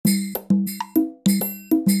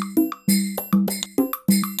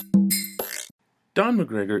Don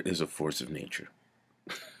McGregor is a force of nature.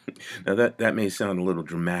 Now, that may sound a little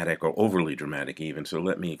dramatic or overly dramatic even, so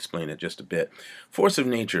let me explain it just a bit. Force of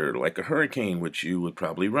nature, like a hurricane, which you would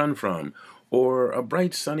probably run from, or a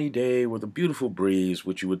bright sunny day with a beautiful breeze,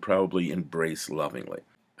 which you would probably embrace lovingly.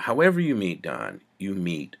 However you meet Don,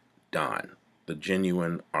 the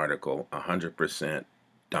genuine article, 100%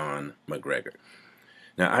 Don McGregor.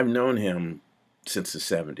 Now, I've known him since the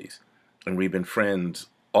 70s, and we've been friends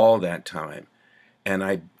all that time. And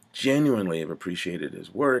I genuinely have appreciated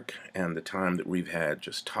his work and the time that we've had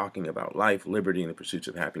just talking about life, liberty, and the pursuits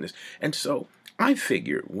of happiness. And so I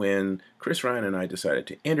figured when Chris Ryan and I decided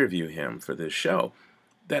to interview him for this show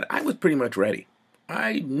that I was pretty much ready.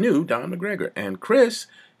 I knew Don McGregor, and Chris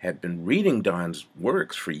had been reading Don's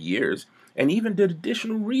works for years and even did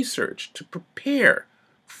additional research to prepare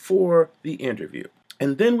for the interview.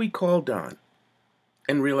 And then we called Don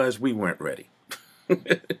and realized we weren't ready.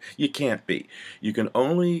 You can't be. You can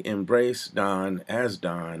only embrace Don as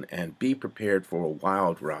Don and be prepared for a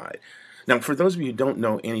wild ride. Now, for those of you who don't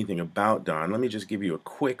know anything about Don, let me just give you a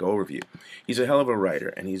quick overview. He's a hell of a writer,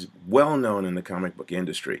 and he's well known in the comic book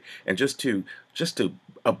industry. And just to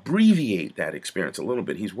abbreviate that experience a little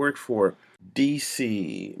bit, he's worked for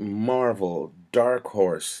DC, Marvel, Dark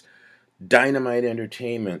Horse, Dynamite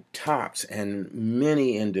Entertainment, Topps, and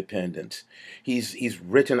many independents. He's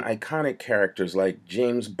written iconic characters like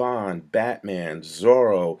James Bond, Batman,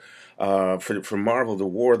 Zorro. For Marvel, the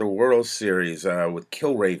War of the Worlds series with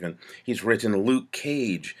Killraven. He's written Luke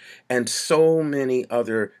Cage and so many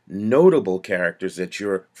other notable characters that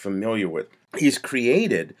you're familiar with. He's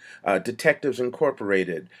created Detectives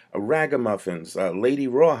Incorporated, Ragamuffins, Lady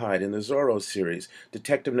Rawhide in the Zorro series,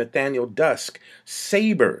 Detective Nathaniel Dusk,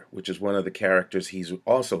 Saber, which is one of the characters he's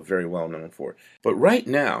also very well known for. But right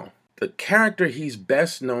now, the character he's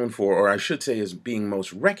best known for, or I should say is being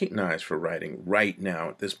most recognized for writing right now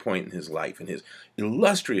at this point in his life, in his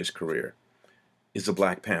illustrious career, is the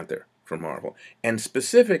Black Panther for Marvel. And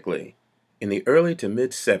specifically, in the early to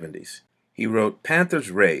mid-70s, he wrote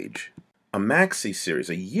Panther's Rage, a maxi series,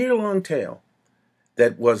 a year-long tale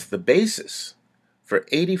that was the basis for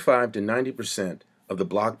 85 to 90% of the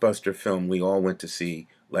blockbuster film we all went to see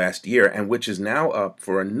last year, and which is now up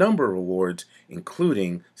for a number of awards,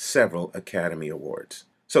 including several Academy Awards.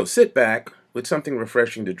 So sit back with something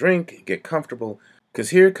refreshing to drink, get comfortable,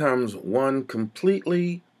 because here comes one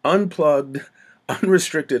completely unplugged,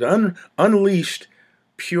 unrestricted, unleashed,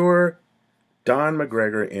 pure Don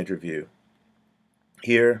McGregor interview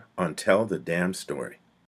here on Tell the Damn Story.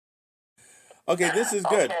 Okay, this is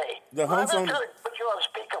good. Okay. The home phone. Put you on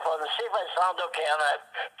speakerphone and see if I sound okay on that.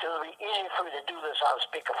 It'll be easy for me to do this on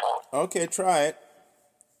speakerphone. Okay, try it.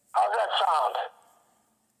 How's that sound?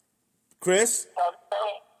 Chris?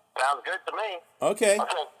 Okay. Sounds good to me. Okay.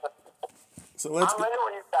 Okay. So let's I'm ready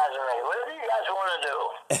when you guys are ready. Whatever you guys want to do.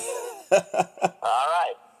 All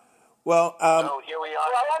right. Well, so here we are.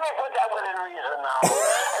 Well, let me put that within reason now.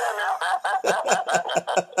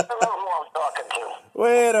 I don't know who I'm talking to.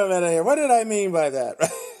 Wait a minute here. What did I mean by that?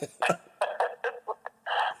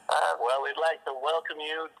 Well, we'd like to welcome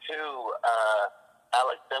you to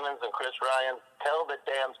Alex Simmons and Chris Ryan. Tell the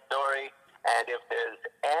Damn Story. And if there's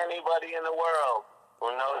anybody in the world who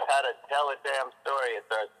knows how to tell a damn story, it's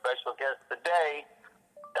our special guest today,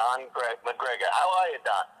 Don McGregor. How are you,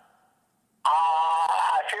 Don?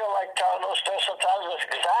 I feel like those sometimes was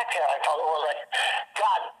exactly how I felt. It was like,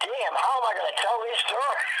 God damn, how am I going to tell these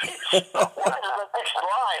stories? What is the next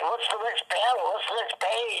line? What's the next panel? What's the next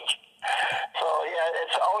page? So, yeah,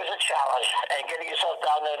 it's always a challenge. And getting yourself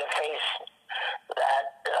down there to face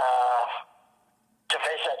that,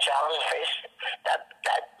 challenge, face that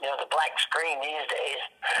the blank screen these days.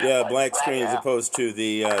 Yeah, blank screen as opposed to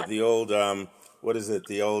the old, what is it?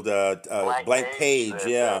 The old blank page,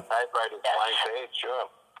 yeah. Typewriter, blank page, sure.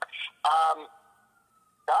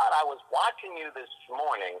 Don, I was watching you this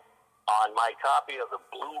morning on my copy of the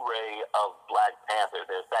Blu-ray of Black Panther.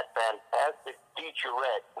 There's that fantastic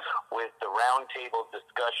featurette with the roundtable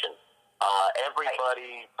discussion.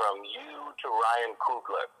 Everybody from you to Ryan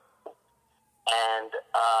Coogler. And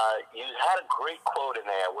you had a great quote in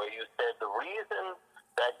there where you said the reason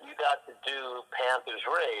that you got to do Panther's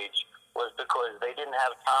Rage was because they didn't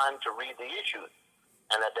have time to read the issues.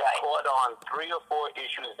 And that they caught on 3 or 4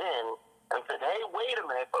 issues in and said, hey, wait a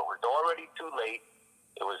minute, but it was already too late.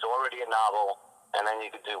 It was already a novel, and then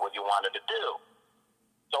you could do what you wanted to do.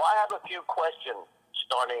 So I have a few questions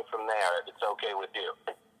starting from there, if it's okay with you.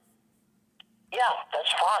 Yeah,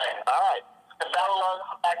 that's fine. All right.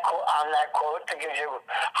 On that quote to give you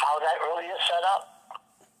how that really is set up.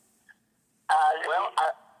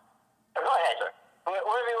 Go ahead, sir. What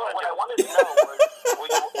I wanted to know was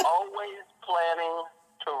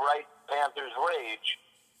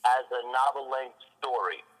a novel-length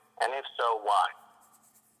story? And if so, why?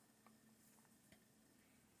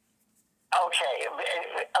 Okay,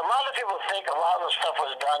 a lot of people think a lot of the stuff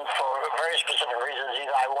was done for very specific reasons.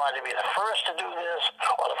 Either I wanted to be the first to do this,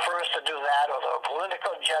 or the first to do that, or there were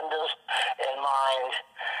political agendas in mind.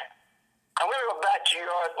 I'm going to go back to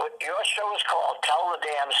what your show is called, Tell the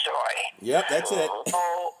Damn Story. Yep, that's it. So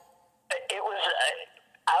it was,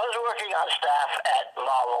 I was working on staff at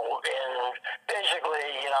Marvel in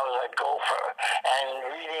basically, as a gopher and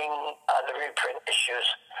reading the reprint issues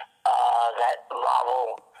that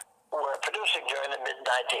Marvel were producing during the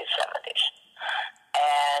mid-1970s.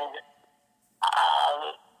 And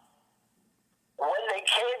when they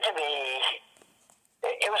came to me,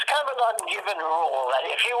 it was kind of an ungiven rule that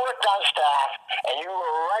if you worked on staff and you were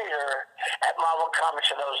a writer at Marvel Comics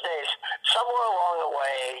in those days, somewhere along the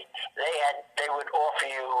way they would offer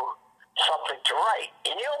you something to write,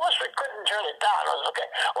 and you almost couldn't turn it down. I was okay.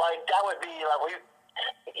 Like that would be like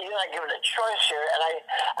you're not given a choice here, and I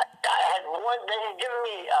had one. They had given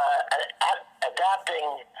me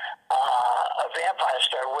adapting a vampire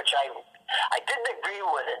story, which I didn't agree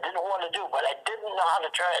with it, didn't want to do, but I didn't know how to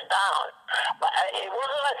turn it down. But it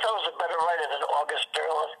wasn't I thought I was a better writer than August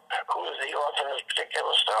Derleth, who was the author of this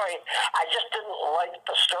particular story. I just didn't like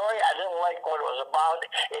the story. I didn't like what it was about.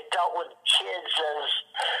 It dealt with kids as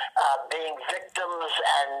being victims,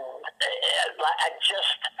 and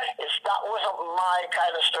wasn't my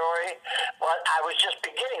kind of story. But I was just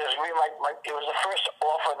beginning. It was the first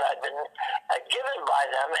offer that I'd been given by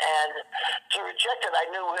them, and to reject it, I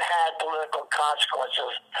knew it had political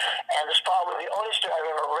consequences. And it's probably the only story I've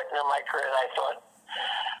ever written in my career that I thought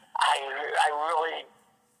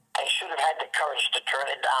I should have had the courage to turn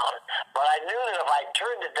it down. But I knew that if I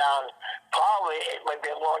turned it down, probably it might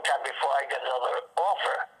be a long time before I get another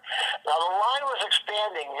offer. Now, the line was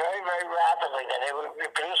expanding very, very rapidly. Then they would be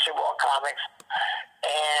producing more comics.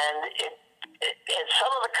 And in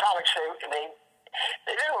some of the comics, they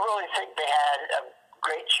didn't really think they had a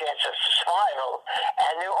great chance of survival.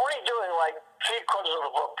 And they were only doing like 3/4 of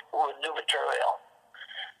the book with new material.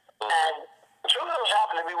 And two of those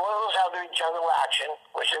happened to be, one of those happened to be Jungle Action,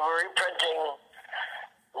 which they were reprinting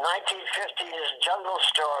 1950s jungle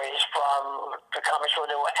stories from the comics when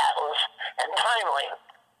they were Atlas and Timely.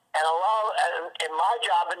 And and my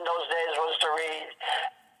job in those days was to read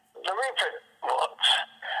the reprint books.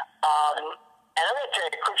 And I'm going to tell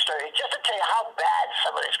you a quick story, just to tell you how bad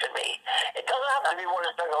some of this could be. It doesn't have to be one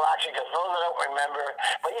of Jungle Action, because those I don't remember,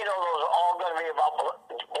 but those are all going to be about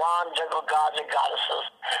blonde jungle gods and goddesses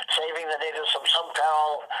saving the natives from some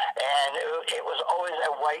peril, and it was always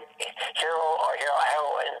a white hero or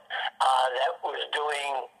heroine that was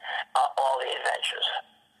doing all the adventures.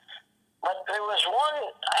 But there was one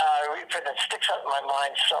reprint that sticks out in my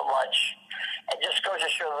mind so much, and just goes to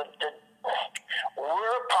show that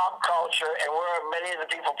where pop culture and where many of the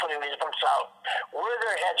people putting these books out, where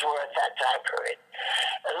their heads were at that time period.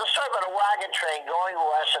 There's a story about a wagon train going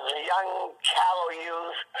west, and a young, callow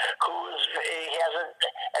youth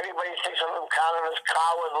everybody thinks of him kind of as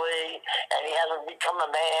cowardly, and he hasn't become a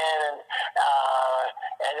man,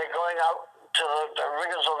 and they're going out to the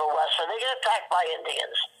rigors of the West, and they get attacked by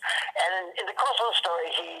Indians. And in the course of the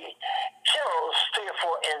story, he kills 3 or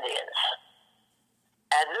 4 Indians.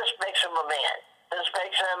 And this makes him a man. This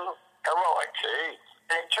makes him heroic.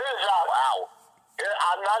 And it turns out, wow,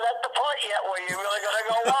 I'm not at the point yet where you're really going to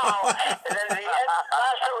go, wow. And then the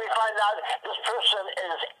last thing we find out, this person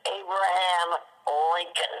is Abraham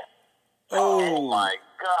Lincoln. Oh, my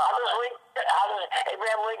God. How does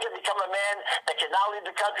Abraham Lincoln become a man that can now lead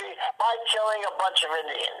the country? By killing a bunch of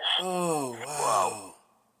Indians. Oh, wow.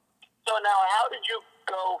 So now, how did you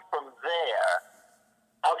go from there?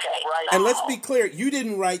 Okay, right. And let's be clear, you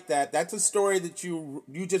didn't write that. That's a story that you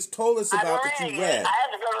just told us about that you read. I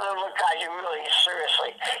had to go to them and look at you really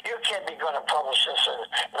seriously. You can't be going to publish this in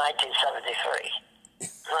 1973.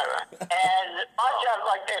 And my job,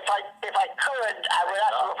 if I could, I would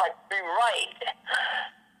ask them if I could rewrite.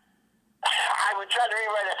 I would try to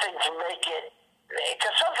rewrite a thing to make it,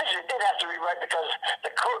 because some things it did have to rewrite because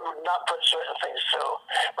the code would not put certain things through.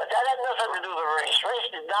 But that had nothing to do with race. Race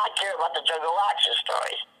did not care about the Jungle Action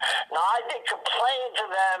stories. Now, I did complain to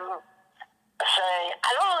them saying, I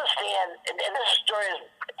don't understand, and this story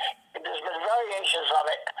there's been variations of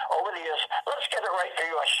it over the years. Let's get it right for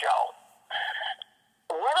your show.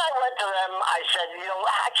 When I went to them, I said,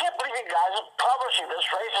 I can't believe you guys are publishing this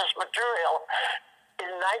racist material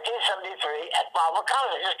in 1973 at Marvel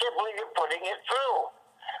Comics. I just can't believe you're putting it through.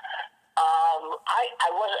 I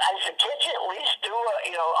I said, can't you at least do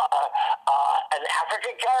an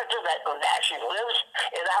African character that actually lives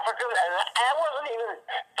in Africa? And I wasn't even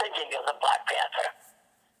thinking of the Black Panther.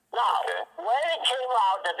 Now, when it came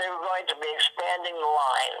out that they were going to be expanding the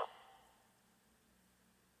line,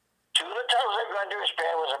 two of the titles they were going to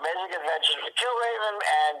expand was Amazing Adventures with Killraven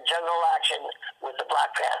and Jungle Action with the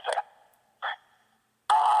Black Panther.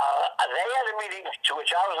 They had a meeting to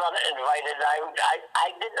which I was not invited.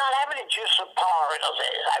 I did not have any juice of power in those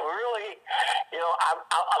days. I really,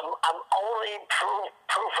 I'm only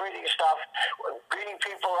proofreading stuff, greeting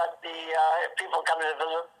people at the people coming to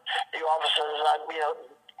visit the offices.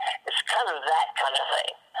 It's kind of that kind of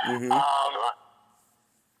thing. Mm-hmm.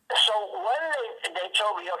 So when they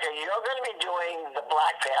told me, okay, you're going to be doing the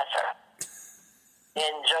Black Panther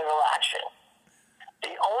in Jungle Action.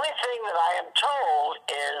 The only thing that I am told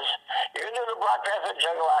is you're going to do the Black Panther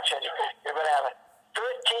Jungle Action. You're going to have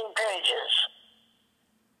 13 pages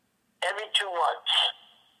every 2 months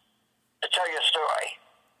to tell your story,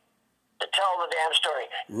 to tell the damn story.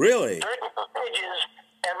 Really? 13 pages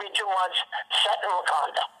every 2 months set in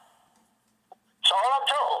Wakanda. So all I'm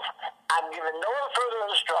told. I'm given no further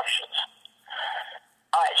instructions.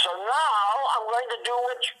 All right, so now I'm going to do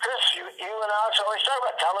what Chris, you and Alex always talk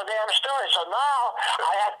about, tell a damn story. So now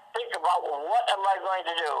I have to think about, well, what am I going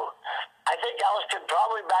to do? I think Alex could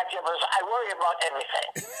probably back you up. I worry about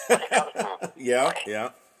everything when it comes to Yeah.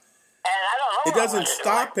 And I don't know. It doesn't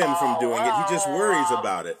stop him from doing it. He just worries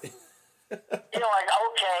about it. And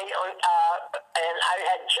I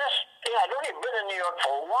had just, I'd already been in New York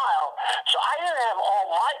for a while, so I didn't have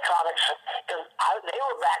all my comics because they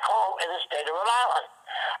were back home in the state of Rhode Island.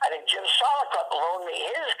 I think Jim Solicott loaned me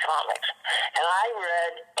his comics, and I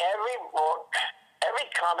read every book, every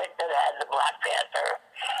comic that had the Black Panther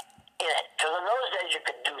in it, because in those days you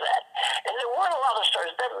could do that. And there weren't a lot of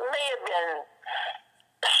stories. There may have been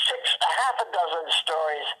half a dozen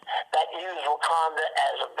stories that used Wakanda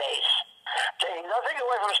as a base. Taking nothing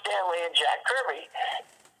away from Stan Lee and Jack Kirby,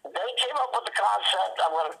 they came up with the concept.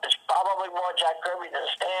 It's probably more Jack Kirby than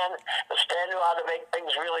Stan. But Stan knew how to make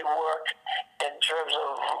things really work in terms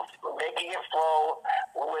of making it flow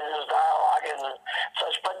with his dialogue and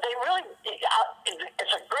such. But they really,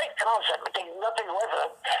 it's a great concept, but taking nothing away from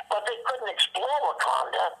it. But they couldn't explore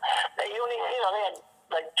Wakanda. They only, they had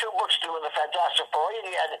like 2 books doing the Fantastic Four. You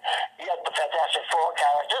had the Fantastic Four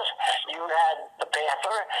characters. You had the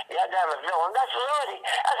Panther. You had to have a villain. That's a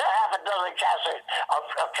half a dozen cast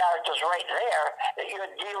of characters right there that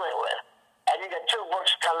you're dealing with. And you got 2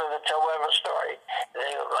 books coming to tell whatever story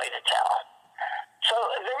they were going to tell. So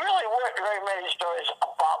there really weren't very many stories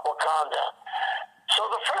about Wakanda. So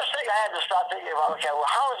the first thing I had to start thinking about, okay, well,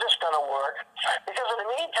 how is this going to work? Because in the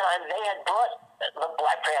meantime, they had brought the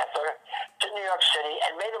Black Panther to New York City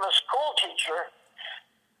and made him a school teacher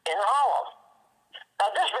in Harlem. Now,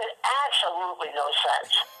 this made absolutely no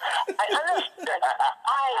sense. I understand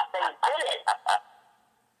why they did it.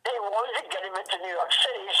 They wanted to get him into New York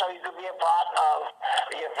City so he could be a part of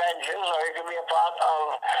the Avengers or he could be a part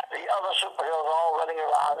of the other superheroes all running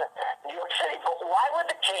around New York City. But why would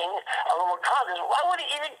the king of the Wakandas, why would he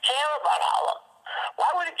even care about Harlem? Why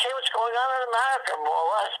would he care what's going on in America, more or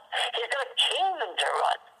less? He's got a kingdom to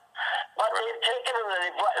run. But they've taken him and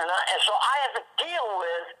so I have to deal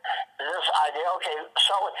with this idea. Okay,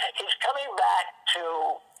 so he's coming back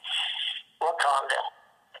to Wakanda.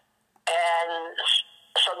 And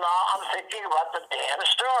so now I'm thinking about the damn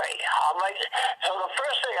story. So the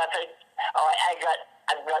first thing I think,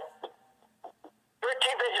 I've got 13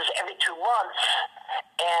 pages every 2 months,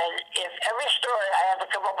 and if every story I have to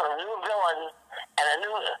come up with a new villain and a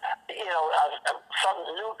new, some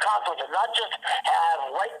new conflict, and not just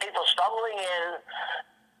have white people stumbling into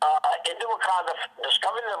Wakanda,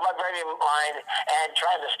 discovering the vibranium mine and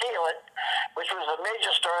trying to steal it, which was a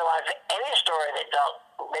major storyline for any story they dealt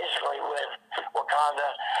basically with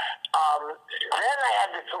Wakanda. Then I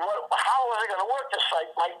had to, how was it going to work this?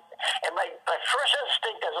 My first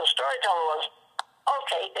instinct as a storyteller was,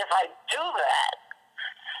 okay, if I do that,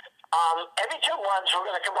 every 2 months we're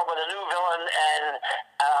going to come up with a new villain, and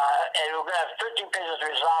we're going to have 13 pages to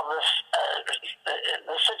resolve the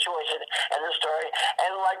situation and the story.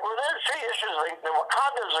 And within 3 issues, the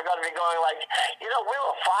Wakandans are going to be going we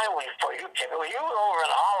were fine for you, Kim. You were over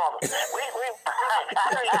in Harlem.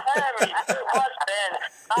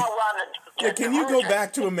 Can you go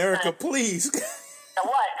back to America, please?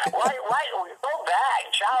 Why? Go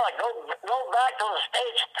back, Charlie. Go back to the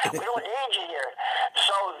States. We don't need you here.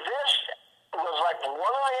 So this was one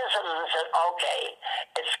of my incidents that said, okay,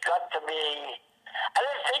 it's got to be. I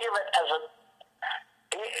didn't think of it as a.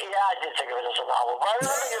 Yeah, I did think of it as a novel, but I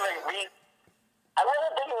didn't think of it I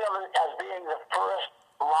wasn't thinking of it as being the first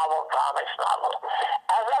Marvel Comics novel.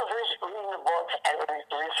 As I was reading the books and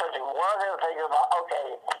researching, one of them thinking about, okay,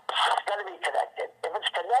 it's got to be connected. If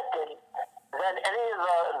it's connected, then any of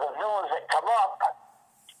the villains that come up,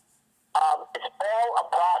 it's all a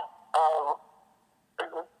part of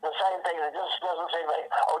the same thing. It just doesn't seem like,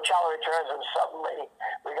 oh, Charlie returns and suddenly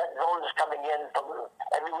we got villains coming in from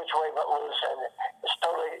every which way but loose, and it's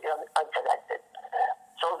totally unconnected.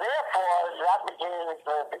 So therefore, that became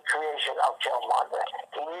the creation of Killmonger.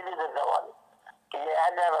 He needed a villain. He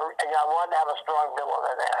had to have I wanted to have a strong villain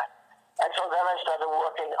in there. And so then I started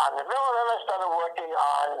working on the villain, and I started working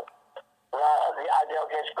on the idea,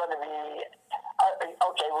 okay, it's going to be,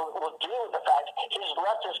 okay, we'll deal with the fact he's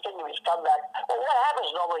left his kingdom, he's come back. Well, what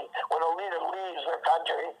happens normally when a leader leaves their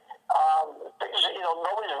country? Because,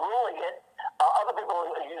 nobody's ruling it. Other people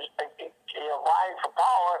are vying for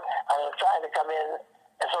power and are trying to come in.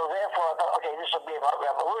 And so therefore, I thought, okay, this will be about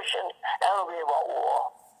revolution, and it'll be about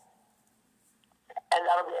war. And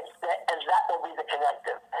that will be the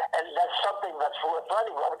connective. And that's something that's worth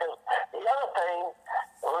writing about, because the other thing,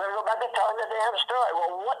 we're going to go back to telling the damn story.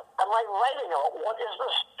 Well, what am I writing about? What is the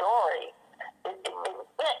story?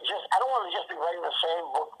 I don't want to just be writing the same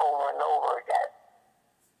book over and over again.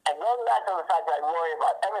 And going back to the fact that I worry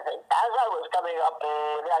about everything, as I was coming up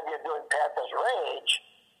with the idea of doing Panther's Rage,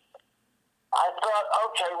 I thought,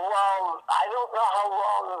 okay, well, I don't know how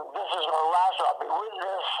long this is going to last. I'll be with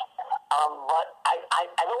this, but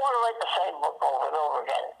I don't want to write the same book over and over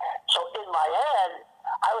again. So in my head,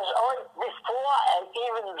 I was already, before I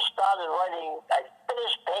even started writing, I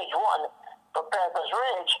finished page 1 for Panther's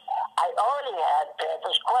Rage, I already had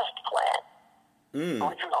Panther's Quest plan,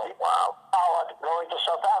 which was going to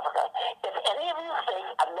South Africa. If any of you think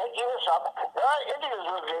I'm making this up, there are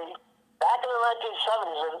interviews with me back in the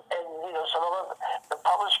 1970s and some of the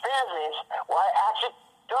published fanzines where I actually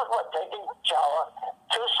talk about taking T'Challa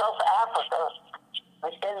to South Africa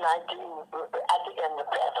at the end of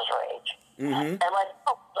Panther's Rage. Mm-hmm. And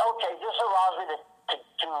okay, this allows me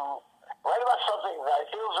to write about something that I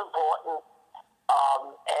feel is important,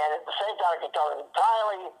 and at the same time I can tell an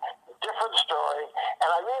entirely different story, and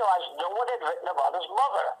I realized no one had written about his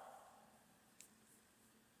mother.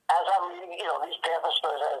 As I'm reading, these Panther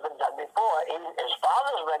stories that have been done before, his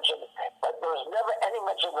father's mentioned, but there was never any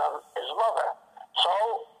mention of his mother. So,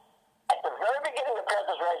 at the very beginning of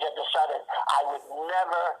Panther's Rage, I decided I would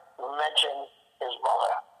never mention his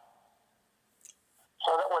mother.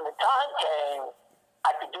 So that when the time came,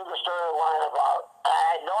 I could do the storyline about,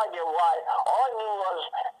 I had no idea why. All I knew was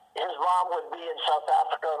his mom would be in South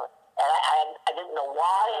Africa, and I didn't know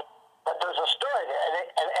why. But there's a story there,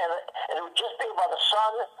 and it would just be about a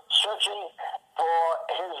son searching for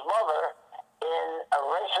his mother in a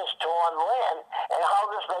racist-torn land, and how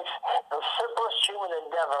this makes the simplest human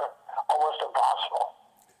endeavor almost impossible.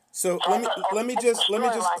 So let me just. When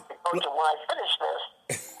I finish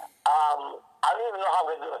this, I don't even know how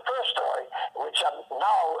to do the first story, which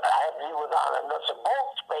now I have to deal with on a nuts and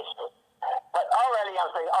bolts basis. But already I'm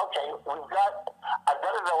thinking, okay, I've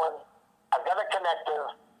got a villain, I've got a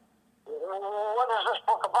connective. What is this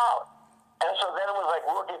book about? And so then it was like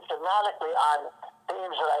working thematically on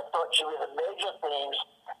themes that I thought should be the major themes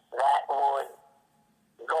that would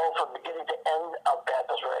go from beginning to end of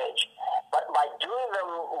Panther's Rage. But by doing them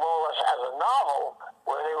more or less as a novel,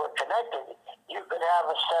 where they were connected, you could have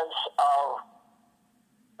a sense of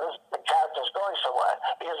the characters going somewhere.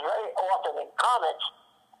 Because very often in comics,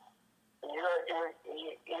 you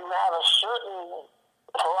have a certain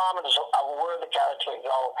parameters of where the character can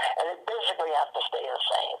go, and it basically has to stay the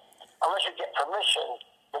same, unless you get permission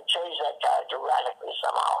to change that character radically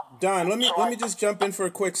somehow. Don, let me just jump in for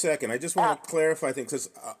a quick second. I just want to clarify things, because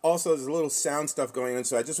also there's a little sound stuff going on,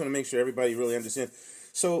 so I just want to make sure everybody really understands.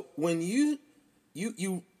 So when you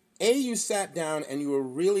sat down and you were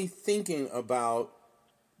really thinking about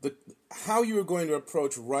how you were going to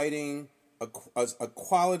approach writing a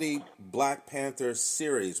quality Black Panther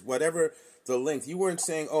series, whatever the length. You weren't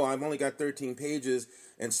saying, oh, I've only got 13 pages,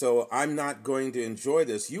 and so I'm not going to enjoy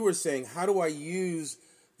this. You were saying, how do I use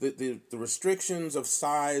the restrictions of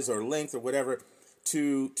size or length or whatever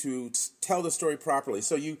to tell the story properly?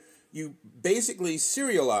 So you basically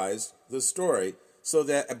serialized the story so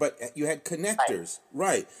that, but you had connectors,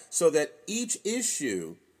 right? So that each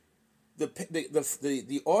issue,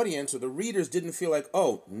 the audience or the readers didn't feel like,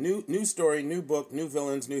 oh, new story, new book, new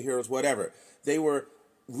villains, new heroes, whatever. They were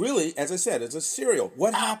really, as I said, it's a serial.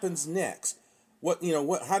 What happens next?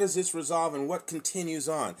 How does this resolve, and what continues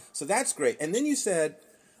on? So that's great. And then you said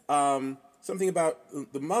something about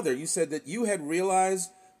the mother. You said that you had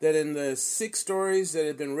realized that in the 6 stories that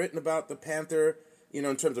had been written about the Panther, you know,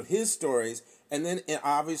 in terms of his stories, and then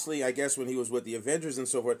obviously, I guess when he was with the Avengers and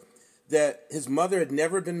so forth, that his mother had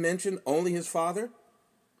never been mentioned, only his father?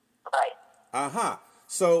 Right. Aha.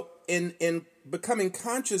 So in becoming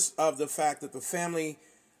conscious of the fact that the family,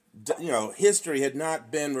 you know, history had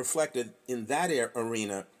not been reflected in that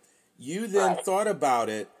arena, you then thought about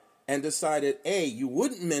it and decided, A, you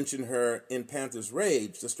wouldn't mention her in Panther's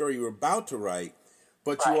Rage, the story you were about to write,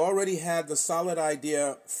 but you already had the solid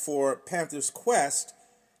idea for Panther's Quest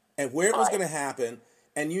and where it was going to happen,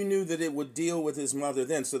 and you knew that it would deal with his mother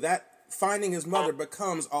then. So that finding his mother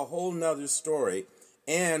becomes a whole nother story,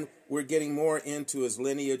 and we're getting more into his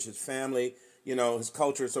lineage, his family, you know, his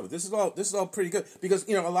culture and so forth. This is all pretty good because,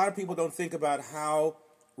 you know, a lot of people don't think about how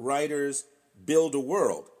writers build a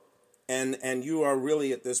world. And you are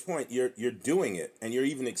really at this point, you're doing it, and you're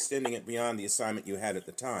even extending it beyond the assignment you had at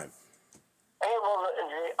the time. Hey, well,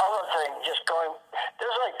 the other thing, just going,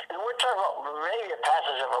 there's like, we're talking about maybe a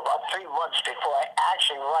passage of about 3 months before I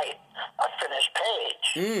actually write a finished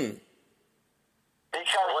page.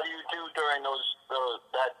 Because what do you do during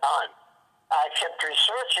that time? I kept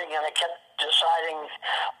researching and I kept deciding,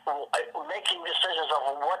 making decisions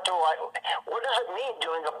of what does it mean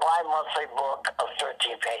doing a bi-monthly book of 13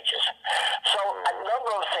 pages? So a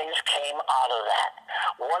number of things came out of that.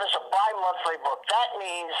 One is a bi-monthly book. That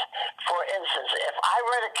means, for instance, if I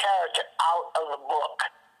write a character out of the book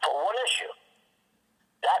for 1 issue,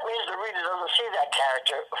 that means the reader doesn't see that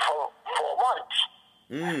character for 4 months.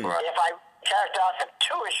 Right. If I character out for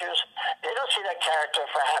 2 issues, they don't see that character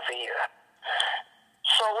for half a year.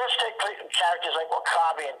 So let's take characters like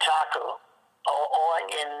W'Kabi and Taku, or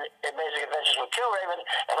in Amazing Adventures with Killraven,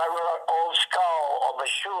 if I wrote out Old Skull or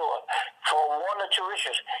Bashur for 1 or 2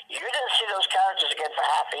 issues, you didn't see those characters again for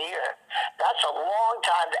half a year. That's a long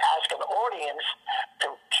time to ask an audience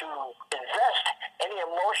to invest any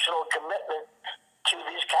emotional commitment to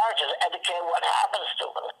these characters and to care what happens to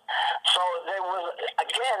them. So there was,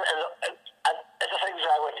 again, the things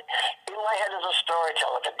I would, in my head as a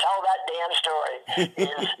storyteller, to tell that damn story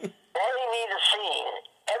is they need a scene,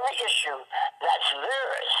 every issue that's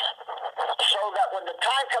theirs, so that when the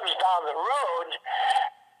time comes down the road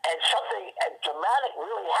and something dramatic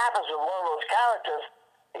really happens with one of those characters,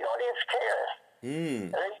 the audience cares. And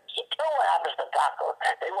they know what happens to Taco.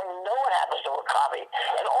 They want to know what happens to W'Kabi.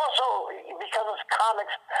 And also, because it's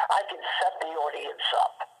comics, I can set the audience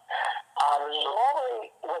up. Normally,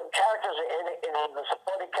 when characters are in the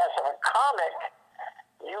supporting cast of a comic,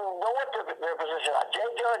 you know what their position are. J.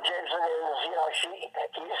 Jonah Jameson is, you know,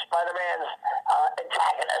 he's Spider-Man's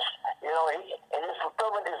antagonist. You know, and his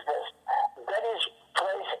fulfillment is this. Betty's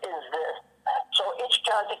place is this. So each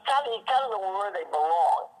character, you kind of know where they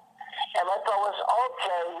belong. And my thought was,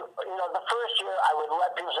 okay, you know, the first year I would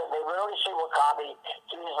let people say they really see W'Kabi,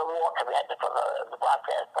 he's the war commander for the Black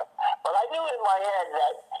Panther. But I knew in my head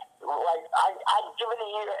that, like, I'd give it a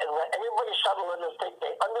year and let everybody settle in and think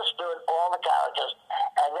they understood all the characters.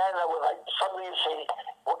 And then I would, like, suddenly you see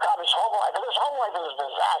W'Kabi's home life. And his home life is a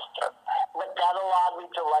disaster. But that allowed me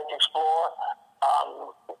to, like, explore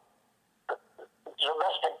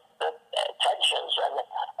domestic tensions and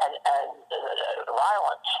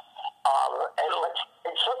violence.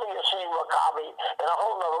 And suddenly you're seeing W'Kabi in a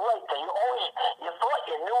whole other light. You thought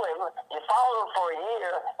you knew him, you followed him for a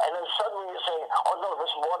year, and then suddenly you're saying, oh no,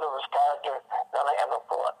 there's more to this character than I ever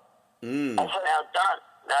thought. And so now,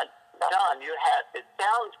 Don, you had, it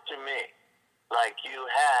sounds to me like you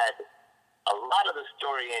had a lot of the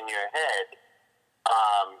story in your head,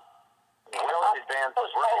 well in advance of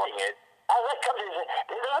writing it. As it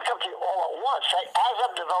doesn't come to you all at once. As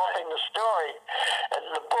I'm developing the story,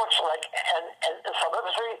 the books, like, and some of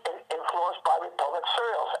it's influenced by Republic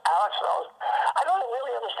serials. Alex knows. I don't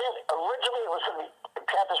really understand it. Originally, it was going to be,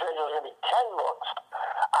 Panther's Rage was going to be 10 books.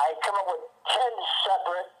 I come up with 10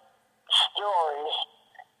 separate stories,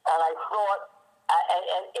 and I thought,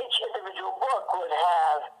 and each individual book would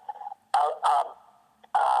have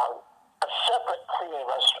a separate theme,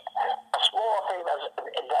 a small theme that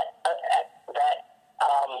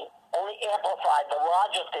only amplified the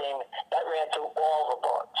larger theme that ran through all the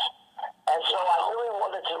books. And so I really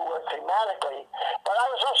wanted to work thematically, but I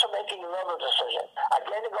was also making another decision.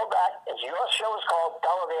 Again, to go back, as your show is called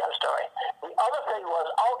Tell a Damn Story. The other thing was,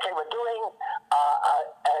 okay, we're doing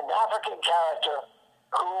an African character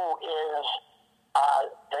who is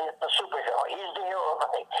the superhero. He's the hero of the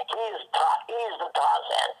thing. He's the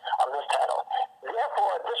Tarzan of this title.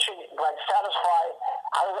 Therefore, this should satisfy.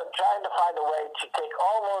 I was trying to find a way to take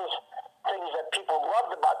all those things that people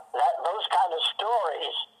loved about those kind of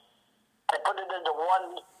stories, and put it into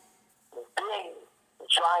one big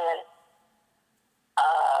giant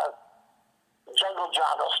jungle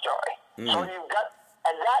jungle story. So you've got,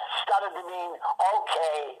 and that started to mean,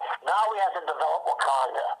 okay, now we have to develop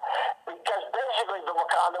Wakanda. Because basically the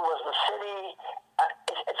Wakanda was the city.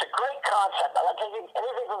 It's a great concept. I'm not taking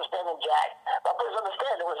anything from Stan and Jack. But please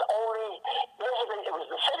understand, it was only, basically, it was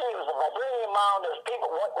the city, it was the vibranium mound, there was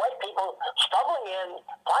people, white people stumbling in,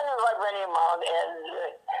 finding the vibranium mound, and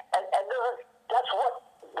that's what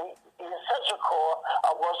the essential core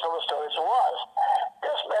of most of the stories was.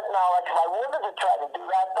 This meant now, like, if I wanted to try to do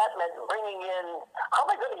that, that meant bringing in, how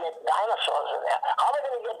am I going to get dinosaurs in there? How am I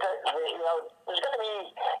going to get there's going to be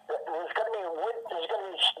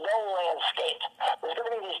snow landscapes. There's going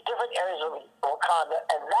to be these different areas of Wakanda,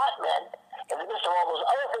 and that meant, in the midst of all those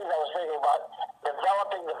other things I was thinking about,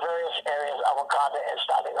 developing the various areas of Wakanda and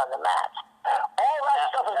starting on the map. All that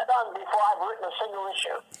stuff is done before I've written a single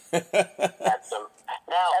issue. That's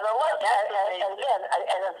now, by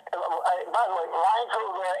the way, Ryan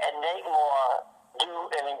Coogler and Nate Moore do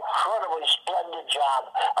an incredibly splendid job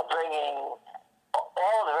of bringing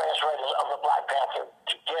all the various writers of the Black Panther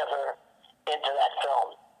together into that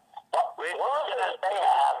film. But one of the things they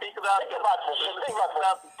have, think about the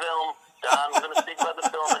film, Don. We're going to speak about the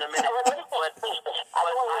film in a minute. But I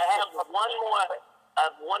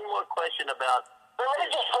have one more question about. Go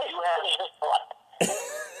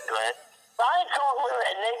ahead. Ryan Coogler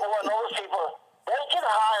and Nate Moore and those people, they can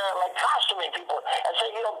hire like costuming people and say,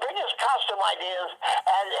 bring us costume ideas,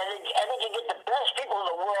 and they can get the best people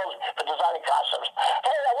in the world for designing costumes. Hey,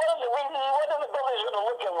 what are the buildings going to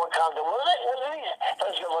look in Wakanda? What are these things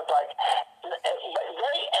going to look like?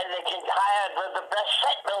 They can hire the best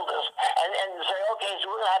set builders and say, okay, so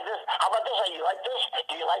we're going to have this. How about this? Do you like this?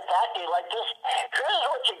 Do you like that? Do you like this? Here's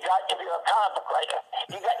what you got if you're a comic book writer.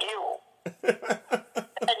 You got you.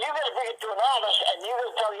 And you're going to bring it to an artist, and you're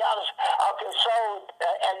going to tell the artist, okay, so,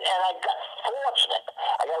 and I got fortunate.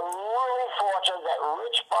 I got really fortunate that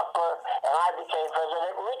Rich Buckler and I became friends, and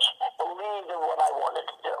that Rich believed in what I wanted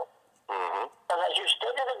to do. And as you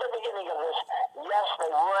stated at the beginning of this, yes,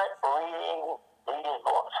 they weren't reading these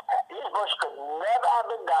books. These books could never have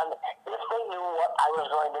been done if they knew what I was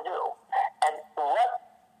going to do. And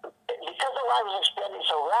because the line was expanding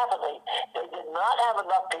so rapidly, they did not have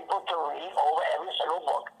enough people to read over every single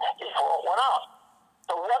book before it went out.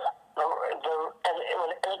 So what an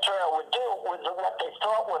editorial would do with what they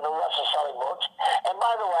thought were the lesser selling books, and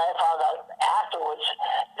by the way, I found out afterwards,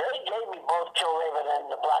 they gave me both Kill Raven and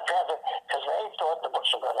the Black Panther because they thought the books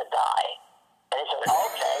were going to die. And they said,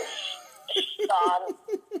 okay, done,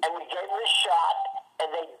 and we gave them a shot, and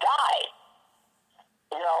they died.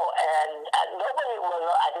 And nobody was,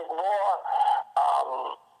 I think, more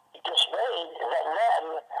dismayed than them,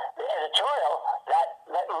 the editorial, that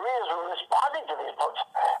readers were responding to these books.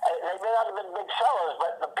 They may not have been big sellers,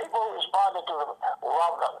 but the people who responded to them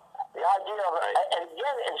loved them. The idea of, and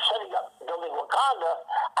again, in setting up building Wakanda,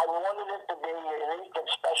 I wanted it to be a unique and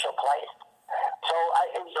special place. So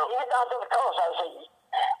even down to the colors, I was saying,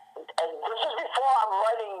 and this is before I'm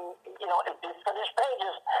writing, if you finish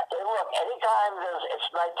pages, say, look, anytime it's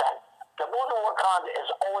nighttime, the moon in Wakanda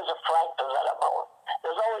is always a frank Rosetta moon.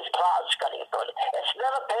 There's always clouds cutting through it. It's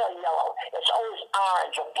never pale yellow. It's always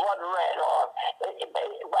orange or blood red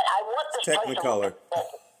but I want this Technicolor. place to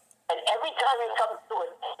and every time you come to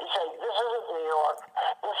it, you say, this isn't New York,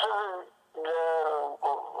 this isn't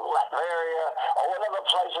Latveria, or whatever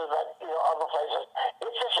places that, other places.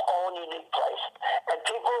 It's its own unique place. And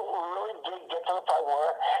people really did get to the point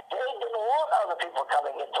where they didn't want other people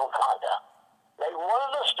coming into Wakanda. They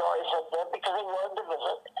wanted the stories set there because they wanted to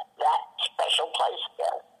visit that special place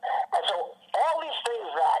again. And so all these things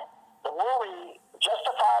that the movie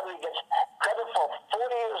justifiably gets credit for 40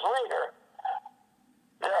 years later,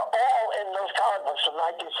 they're all in those comic books from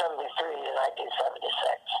 1973 to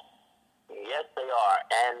 1976. Yes, they are.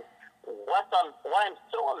 And what I'm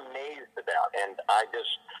so amazed about, and I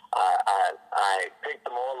picked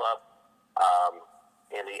them all up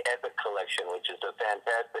in the Epic collection, which is a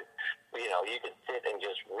fantastic. You can sit and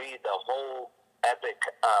just read the whole Epic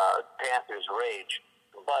Panther's Rage,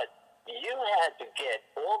 but you had to get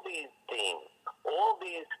all these themes, all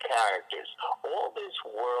these characters, all this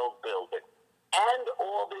world building, and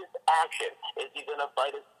all this action. Is he going to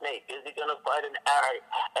fight a snake? Is he going to fight an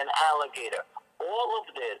alligator? All of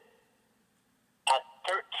this at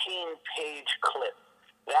 13-page clips.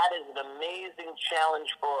 That is an amazing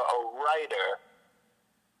challenge for a writer.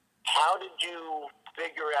 How did you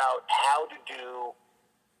figure out how to do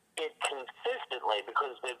it consistently?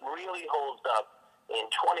 Because it really holds up. In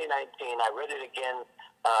 2019, I read it again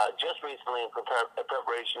just recently in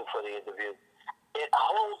preparation for the interview, It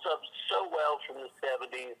holds up so well from the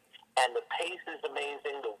 70s, and the pace is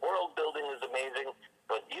amazing, the world building is amazing,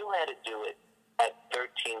 but you had to do it at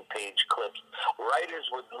 13-page clips. Writers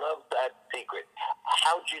would love that secret.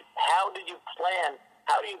 How did you plan?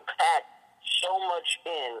 How do you pack so much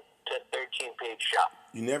in to a 13-page shot?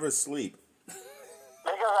 You never sleep.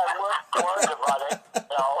 Because I worked about it, you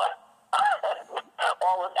know.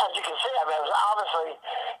 Well, as you can see, I mean, it was obviously,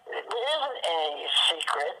 there isn't any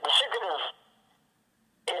secret. The secret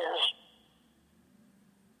is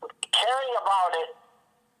caring about it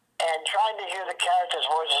and trying to hear the characters'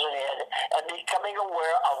 voices in the head and becoming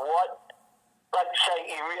aware of what, like say,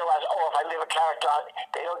 you realize, oh, if I leave a character on,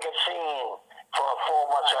 they don't get seen for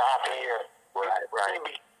 4 months or half a year. Right.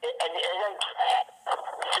 And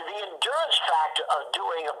the endurance factor of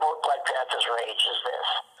doing a book like Panther's Rage is this: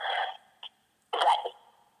 that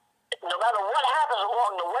no matter what happens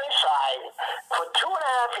along the wayside, for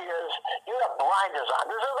 2.5 years, you have blinders on.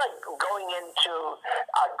 This is like going into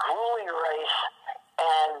a grueling race,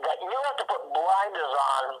 and that you have to put blinders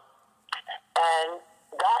on. And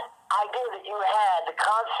that idea that you had, the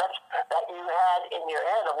concept that you had in your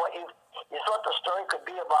head of what you thought the story could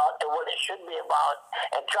be about and what it should be about,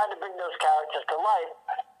 and trying to bring those characters to life,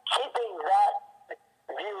 keeping that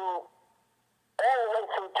view all the way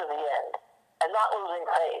through to the end, and not losing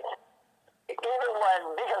faith. Even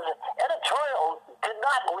when, because editorial did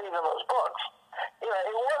not believe in those books. You know,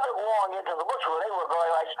 it wasn't long into the books where they were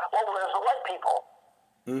going like, well, where's the white people?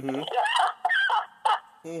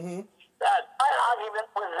 That my argument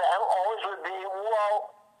with them always would be,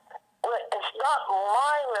 well, it's not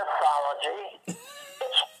my mythology,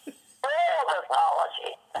 it's their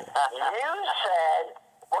mythology. You said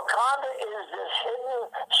Wakanda is this hidden,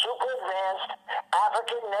 super advanced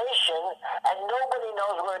African nation, and nobody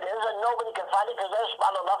knows where it is, and nobody can find it because they're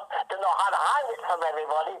smart enough to know how to hide it from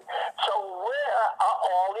everybody. So where are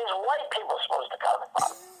all these white people supposed to come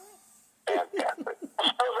from?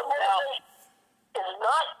 So the motivation is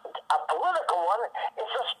not a political one,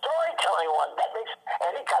 it's a storytelling one that makes,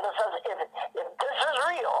 and it kind of says, if this is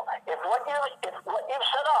real, if what you've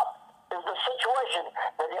set up is the situation,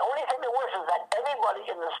 then the only thing that works is that everybody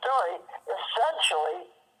in the story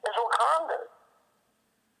essentially is Wakanda.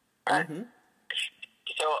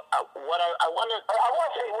 So what I want to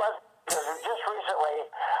say was, just recently,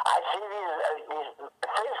 I see these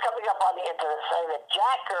things coming up on the internet saying that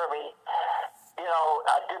Jack Kirby, you know,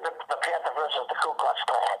 did the Panther versus the Ku Klux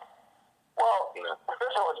Klan. Well,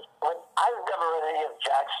 first of all, I've never read any of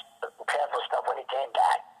Jack's Panther stuff when he came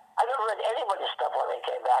back. I never read anybody's stuff when they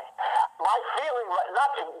came back. My feeling,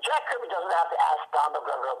 Jack Kirby doesn't have to ask Don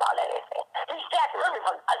McGregor about anything. He's Jack Kirby,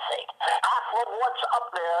 for God's sake. Half of what's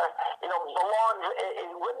up there, you know, belongs,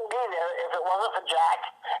 it wouldn't be there if it wasn't for Jack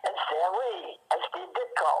and Stan Lee and Steve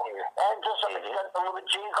Ditko and to some extent a little bit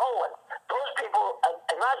Gene Colan. Those people,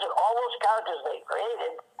 imagine all those characters they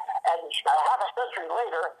created, and half a century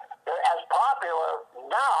later, they're as popular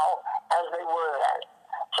now as they were then.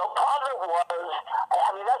 So part of it was,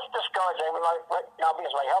 I mean, that's discouraging. I mean, like, you know,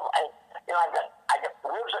 because my health, I get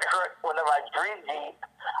ribs that hurt whenever I breathe deep.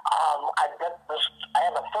 I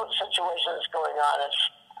have a foot situation that's going on. It's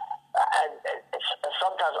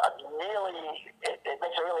sometimes it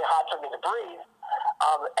makes it really hard for me to breathe.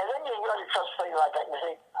 And then you go to trust things like that and you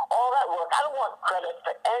say, all that work, I don't want credit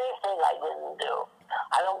for anything I didn't do.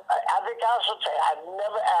 I think I should say, I've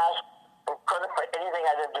never asked for credit for anything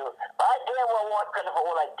I didn't do. But I damn well want credit for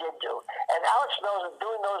what I did do. And Alex knows that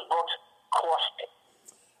doing those books cost me.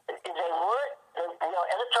 If they weren't, you know,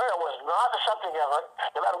 editorial was not the subject of it.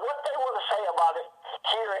 No matter what they want to say about it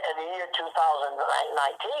here in the year 2019,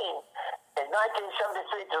 in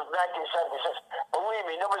 1973 to 1976, believe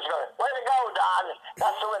me, nobody's going, way to go, Don.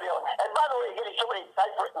 That's the way to go. And by the way, you're getting so many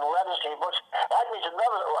typewritten letters to your books, that means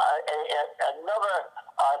another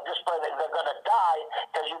display that they're going to die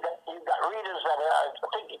because you've got readers that are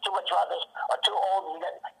thinking too much about this or too old, and you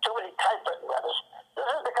got too many typewritten letters. This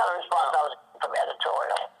is the kind of response I was getting from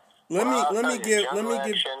editorial.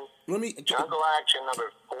 Jungle Action number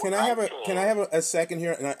 419. Can I have a second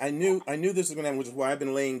here? And I knew this was going to happen, which is why I've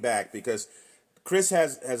been laying back, because Chris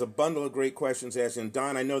has a bundle of great questions to ask, and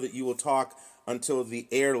Don, I know that you will talk until the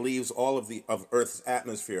air leaves all of Earth's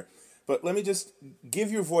atmosphere. But let me just give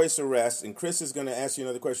your voice a rest, and Chris is going to ask you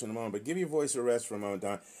another question in a moment, but give your voice a rest for a moment,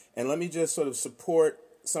 Don, and let me just sort of support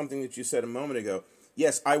something that you said a moment ago.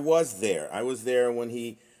 Yes, I was there. I was there when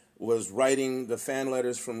he was writing the fan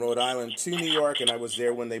letters from Rhode Island to New York, and I was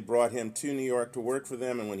there when they brought him to New York to work for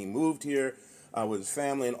them, and when he moved here with his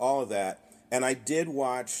family and all of that. And I did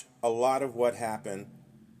watch a lot of what happened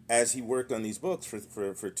as he worked on these books for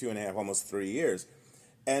 2.5, almost 3 years.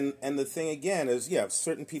 And the thing again is, yeah,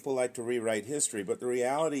 certain people like to rewrite history, but the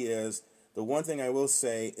reality is, the one thing I will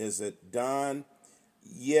say is that Don,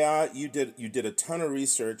 yeah, you did a ton of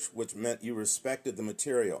research, which meant you respected the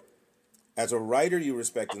material. As a writer, you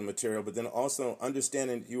respected the material, but then also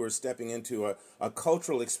understanding you were stepping into a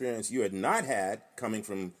cultural experience you had not had coming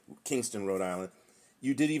from Kingston, Rhode Island.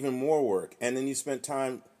 You did even more work. And then you spent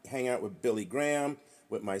time hanging out with Billy Graham,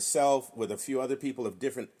 with myself, with a few other people of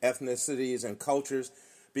different ethnicities and cultures,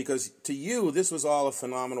 because to you, this was all a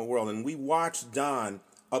phenomenal world. And we watched Don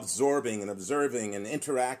absorbing and observing and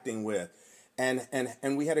interacting with, and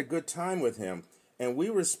we had a good time with him. And we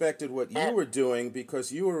respected what you were doing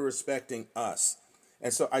because you were respecting us.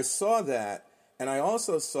 And so I saw that, and I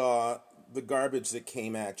also saw the garbage that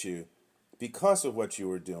came at you because of what you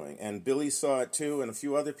were doing. And Billy saw it too, and a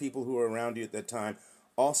few other people who were around you at that time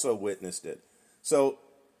also witnessed it. So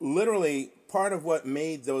literally, part of what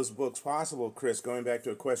made those books possible, Chris, going back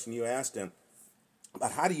to a question you asked him,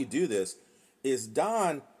 about how do you do this, is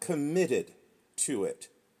Don committed to it.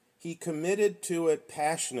 He committed to it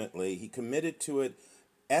passionately, he committed to it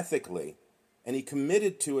ethically, and he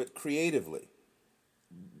committed to it creatively.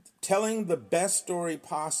 Telling the best story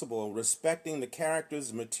possible, respecting the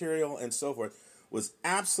characters, material, and so forth, was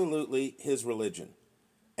absolutely his religion.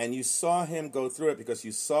 And you saw him go through it because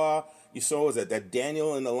you saw was that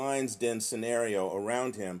Daniel in the lion's den scenario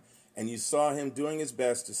around him, and you saw him doing his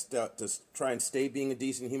best to try and stay being a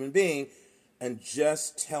decent human being and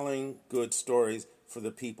just telling good stories for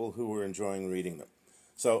the people who were enjoying reading them.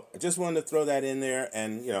 So I just wanted to throw that in there,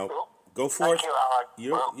 and go forth. Thank you,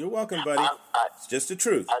 Alec. You're welcome, buddy. It's just the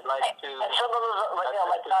truth. I'd like to. And some of those,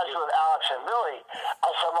 like times with Alex and Billy,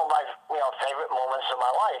 are some of my favorite moments of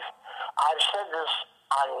my life. I've said this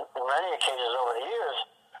on many occasions over the years.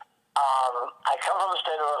 I come from the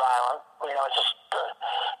state of Rhode Island. It's just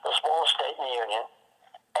the smallest state in the union.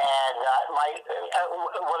 And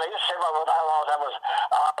what I used to say about Rhode Island all the time was,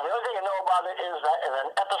 the only thing I know about it is that in an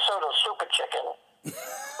episode of Super Chicken,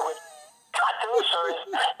 with cartoon series,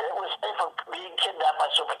 it was safe from being kidnapped by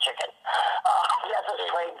Super Chicken. That's a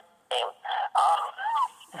strange name.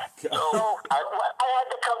 So I had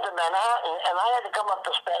to come to Manhattan, and I had to come up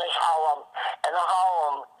to Spanish Harlem and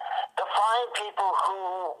Harlem to find people who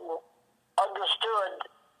understood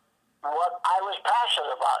what I was passionate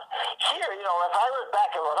about. Here, if I was back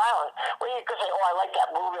in Rhode Island, well, you could say, oh, I like that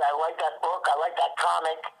movie, I like that book, I like that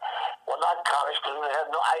comic. Well, not comics, because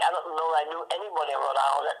I don't know that I knew anybody in Rhode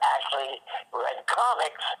Island that actually read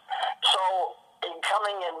comics. So, in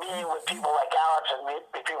coming and being with people like Alex and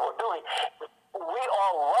people with Billy, we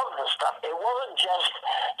all loved this stuff. It wasn't just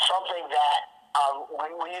something that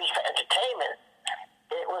we used for entertainment.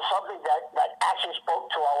 It was something that actually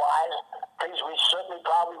spoke to our lives, things we certainly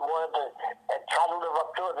probably wanted to try to live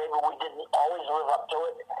up to it. Maybe we didn't always live up to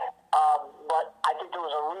it. But I think there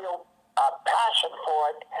was a real passion for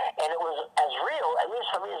it, and it was as real, at least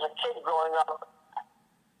for me as a kid growing up.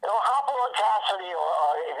 Hopalong Cassidy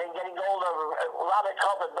or getting older, Robert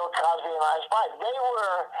Culp, Bill Cosby, and I Spy, they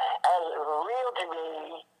were as real to me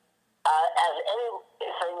as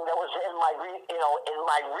anything that was in my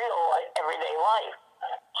real everyday life.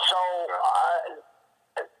 So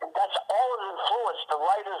that's all it influenced. The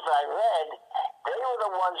writers that I read, they were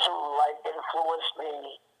the ones who influenced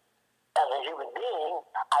me as a human being.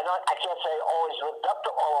 I can't say I always lived up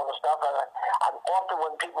to all of the stuff. And I'm often,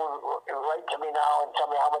 when people write to me now and tell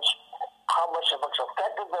me how much the books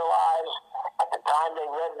affected their lives at the time they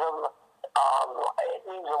read them, it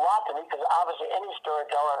means a lot to me, because obviously any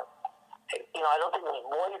storyteller, I don't think there's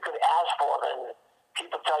more you could ask for than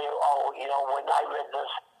people tell you, when I read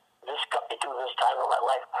this got me through this time of my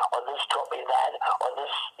life, or this taught me that, or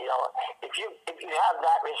this, if you have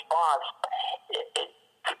that response,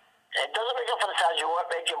 it doesn't make up for the times you weren't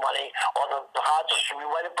making money, or the hardships you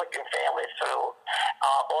might have put your family through,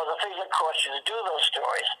 or the things that cost you to do those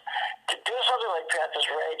stories. To do something like Panther's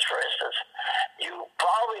Rage, for instance, you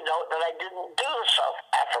probably note that I didn't do the South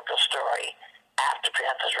Africa story after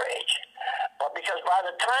Panther's Rage. But because by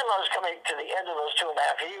the time I was coming to the end of those 2.5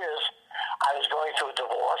 years, I was going through a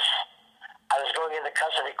divorce. I was going into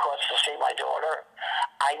custody courts to see my daughter.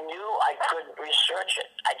 I knew I couldn't research it.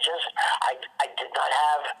 I did not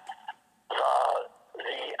have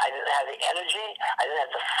I didn't have the energy. I didn't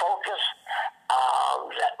have the focus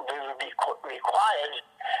that would be required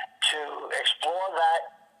to explore that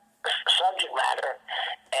subject matter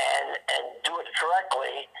and do it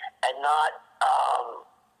correctly and not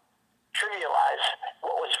trivialize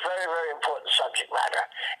what was very, very important subject matter.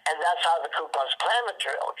 And that's how the Ku Klux Klan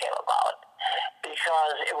material came about,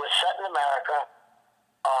 because it was set in America.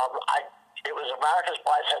 It was America's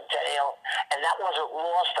bicentennial, and that wasn't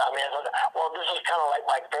lost on me. I thought, well, this is kind of like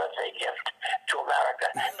my birthday gift to America,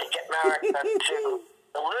 to get America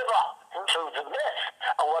to live up to the myth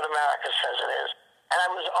of what America says it is. And I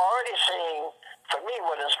was already seeing, for me,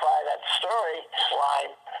 what inspired that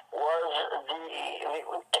storyline was the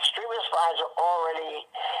extremist lines are already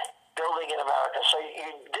building in America. So you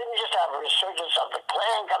didn't just have a resurgence of the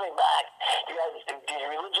Klan coming back. You had these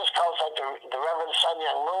religious cults like the Reverend Sun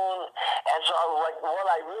Myung Moon. And so like what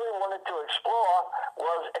I really wanted to explore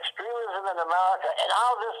was extremism in America and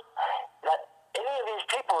how that any of these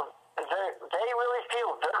people, they really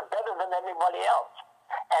feel they're better than anybody else.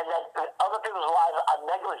 And that other people's lives are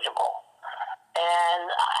negligible. And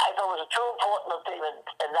I thought it was a too important theme,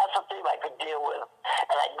 and that's a theme I could deal with.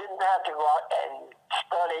 And I didn't have to go out and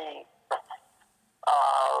study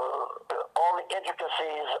all the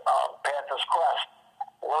intricacies of Panther's Quest.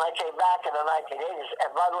 When I came back in the 1980s,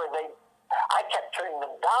 and by the way, I kept turning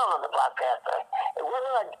them down on the Black Panther. It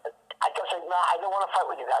wasn't I kept saying, no, I don't want to fight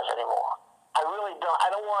with you guys anymore. I really don't. I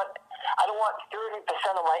don't want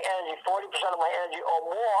 30% of my energy, 40% of my energy or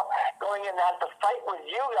more going in to have to fight with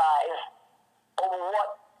you guys over what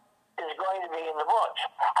is going to be in the books.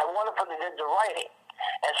 I wanted them to do the writing.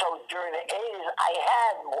 And so during the 80s, I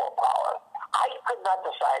had more power. I could not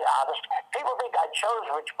decide how to. People think I chose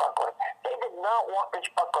Rich Buckler. They did not want Rich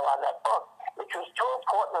Buckler on that book, which was too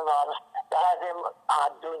important an artist to have him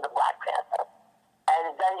doing the Black Panther.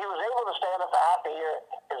 And then he was able to stay on it for half a year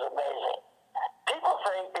is amazing. People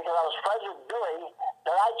think because I was friends with Billy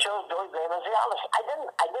that I chose Billy Graham as the artist. I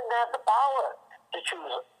didn't have the power to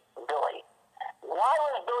choose Billy. Why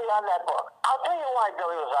was Billy on that book? I'll tell you why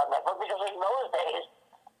Billy was on that book, because in those days,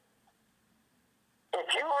 if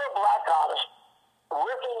you were a black artist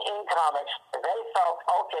working in comics, they felt,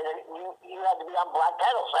 okay, you had to be on Black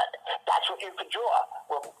Panel set. That's what you could draw,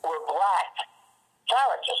 were black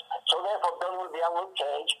characters. So therefore, Billy would be on Luke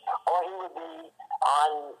Cage, or he would be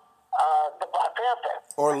on the Black Panther.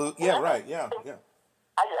 Or Luke, yeah, right, yeah.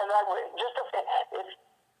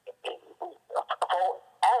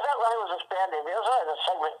 As that line was expanding, there was a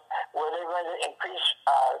segment where they were going to increase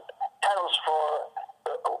titles for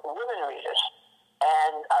women readers.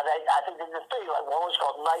 And I think they did three. Like one was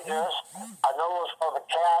called Night Nurse, another was called The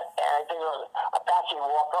Cat, and I think it was Apache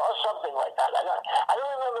Walker or something like that. I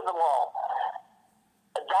don't remember them all.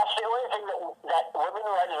 That's the only thing that women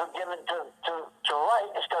writers were given to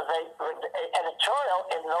write is because editorial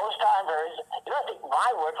in those time periods, you don't think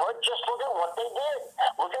my word for it, just look at what they did.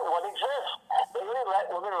 Look at what exists. They really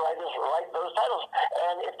let women writers write those titles.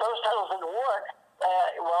 And if those titles didn't work,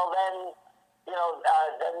 well then,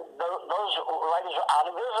 then those writers are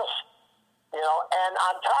out of business. And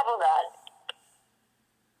on top of that,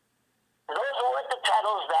 those weren't the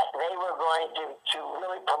titles that they were going to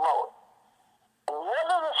really promote. What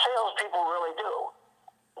do the salespeople really do?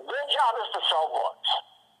 Their job is to sell books.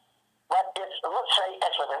 But let's say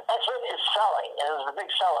X-Men. X-Men is selling, and is the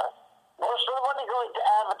big seller. Most of the money going to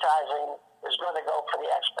advertising is going to go for the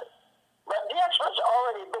X-Men. But the X-Men's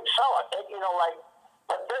already a big seller.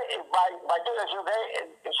 But by doing this,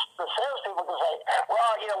 the salespeople can say,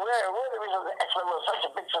 well, we're the reason the X-Men was such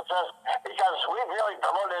a big success because we really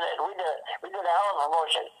promoted it. We did a hell of a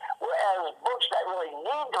promotion. Whereas books that really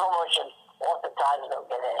need promotion oftentimes don't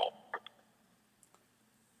get any.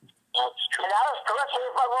 That's true. And Alice, correct me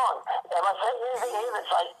if I'm wrong. Am I saying anything here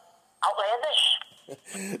that's like outlandish?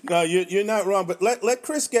 No, you're not wrong. But let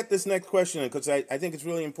Chris get this next question in, because I think it's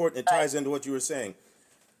really important. It ties into what you were saying.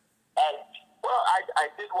 Well, I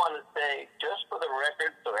did want to say, just for the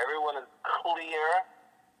record, so everyone is clear,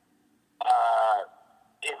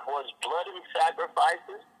 it was Blood and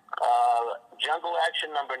Sacrifices, Jungle Action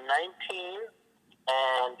number 19,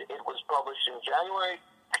 and it was published in January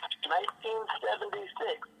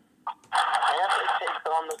 1976. Panther takes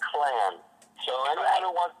on the Klan. So anyone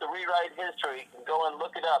who wants to rewrite history can go and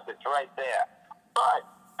look it up. It's right there. But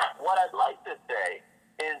what I'd like to say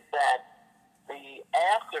is that the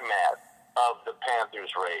aftermath of the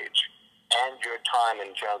Panther's Rage and your time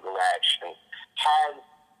in Jungle Action has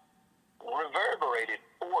reverberated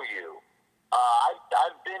for you.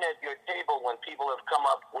 I've been at your table when people have come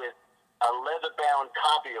up with a leather-bound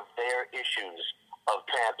copy of their issues of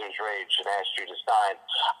Panther's Rage and asked you to sign.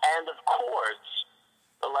 And, of course,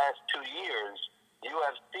 the last 2 years, you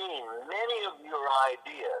have seen many of your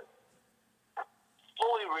ideas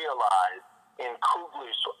fully realized in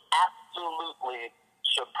Coogler's absolutely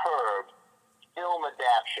superb film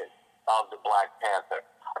adaptation of the Black Panther.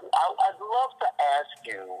 I'd love to ask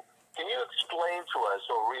you, can you explain to us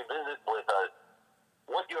or revisit with us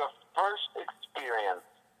what your first experience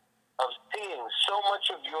of seeing so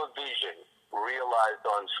much of your vision realized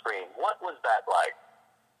on screen. What was that like?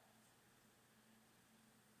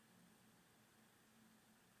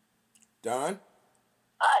 Don?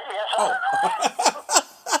 Yes, Oh.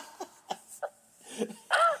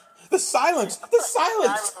 The silence. The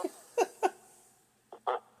silence.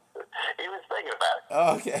 He was thinking about it.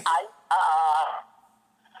 Oh, okay.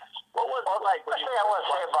 What was it like? First thing I want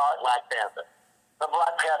to say about Black Panther. the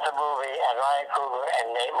Black Panther movie and Ryan Coogler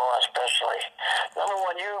and Nate Moore especially. Number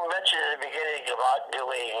one, you mentioned at the beginning about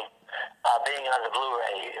doing being on the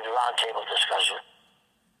Blu-ray the roundtable discussion,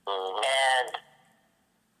 and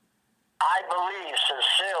I believe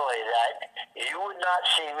sincerely that you would not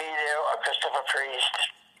see me there or Christopher Priest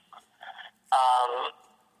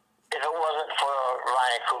if it wasn't for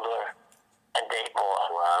Ryan Coogler and Nate Moore.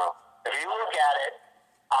 Wow. If you look at it,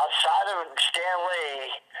 outside of Stan Lee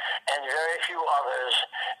and very few others,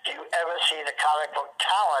 do you ever see the comic book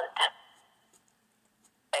talent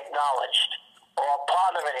acknowledged or a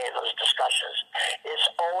part of any of those discussions? It's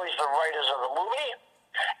always the writers of the movie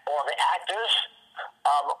or the actors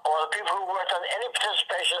or the people who worked on any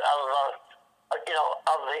participation of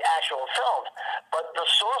the actual film. But the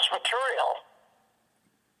source material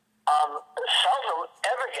seldom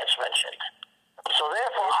ever gets mentioned. So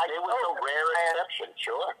therefore, it was a rare exception,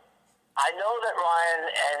 sure. I know that Ryan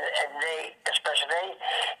and Nate, especially,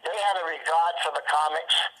 they had a regard for the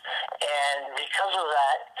comics, and because of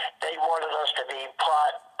that, they wanted us to be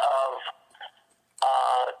part of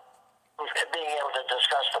being able to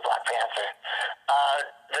discuss the Black Panther.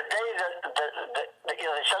 The day that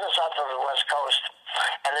they sent us out to the West Coast,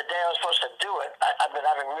 and the day I was supposed to do it, I've been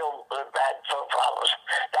having real bad throat problems.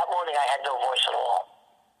 That morning, I had no voice at all.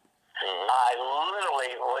 I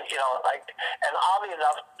literally, and oddly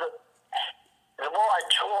enough, the more I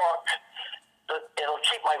talk, it'll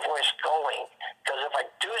keep my voice going. Because if I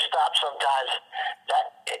do stop sometimes,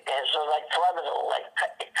 it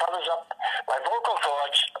covers up my vocal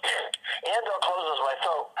cords and or closes my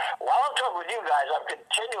throat. While I'm talking with you guys, I'm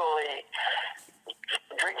continually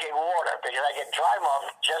drinking water because I get dry mouth.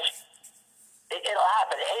 It'll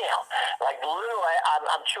happen anyhow. Like literally,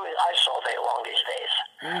 I'm chewing ice all day long these days.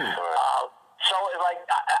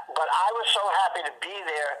 But I was so happy to be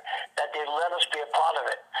there that they let us be a part of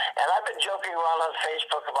it. And I've been joking around on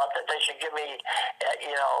Facebook about that they should give me,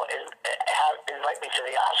 invite me to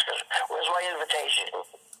the Oscars. Where's my invitation?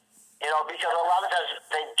 Because a lot of times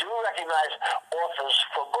they do recognize authors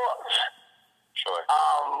for books. Sure.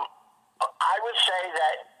 I would say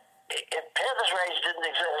that if Panther's Rage didn't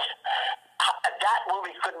exist, that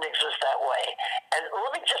movie couldn't exist that way. And let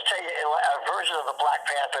me just tell you a version of the Black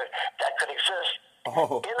Panther that could exist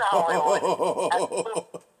in Hollywood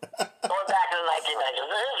going back in the 1990s.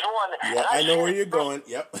 There's one. Yeah, I know where you're going.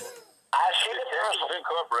 Yep. I've seen it personally.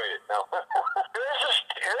 Incorporated. No.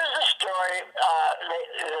 Here's a story.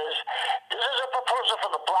 This is a proposal for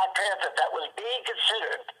the Black Panther that was being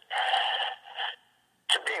considered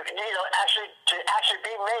to be, actually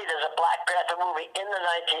be made as a Black Panther movie in the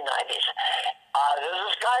 1990s. There's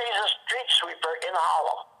this guy, he's a street sweeper in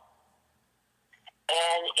Harlem.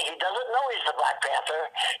 And he doesn't know he's the Black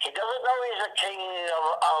Panther. He doesn't know he's a king of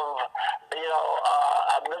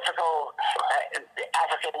a mythical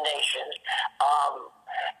African nation.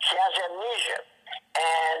 He has amnesia.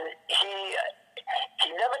 And he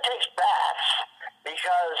never takes baths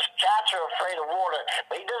because cats are afraid of water,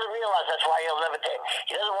 but he doesn't realize that's why he'll never take.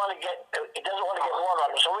 He doesn't want to get water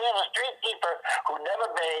on him. So we have a street keeper who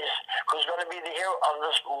never bathes, who's going to be the hero of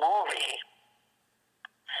this movie,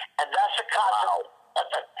 and that's the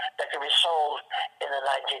concept that can be sold in the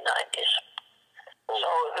 1990s. So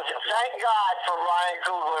thank God for Ryan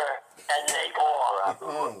Coogler and Nate Moore.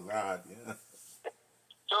 Oh God, yeah.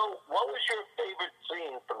 So, what was your favorite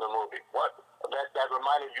scene from the movie? What that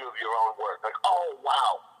reminded you of your own work? Like, oh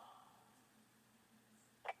wow.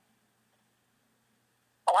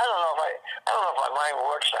 Oh, I don't know if my mind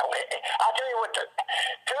works that way. I'll tell you what.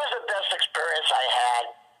 Here's the best experience I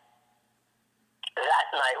had that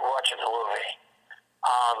night watching the movie.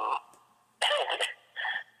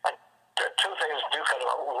 There are two things do come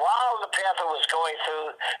up. While the Panther was going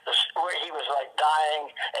through where he was like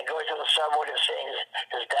dying and going through the ceremony of seeing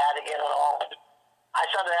his dad again and all, I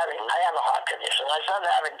have a heart condition. I started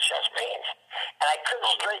having chest pains, and I couldn't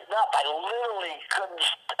straighten up. I literally couldn't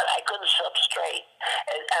sit up straight.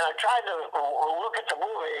 And I tried to look at the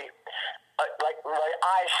movie, like my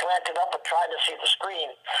eyes slanted up and trying to see the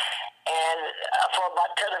screen. And for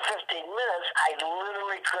about 10 or 15 minutes, I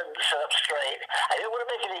literally couldn't sit up straight. I didn't want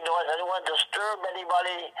to make any noise. I didn't want to disturb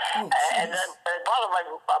anybody. And then part of my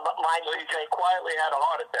mind was they quietly had a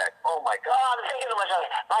heart attack. Oh, my God. I'm thinking to myself,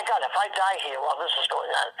 my God, if I die here while this is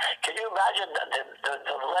going on, can you imagine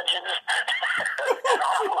the legends?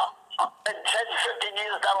 10, 15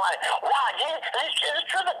 years down the line. Wow, is it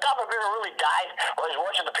true that Tom Rivera really died or was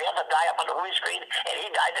watching the Panther die up on the movie screen and he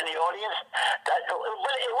died in the audience? But it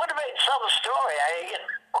would have made some story.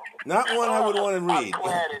 Not one I would want to read.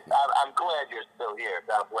 I'm glad you're still here.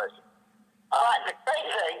 God bless you. But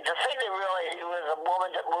the thing that really was a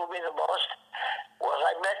moment that moved me the most was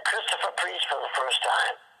I met Christopher Priest for the first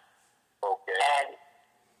time. Okay. And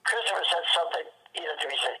Christopher said something, to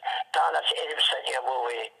me, he said, Don, that's 80% of your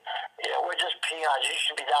movie. We're just peons. You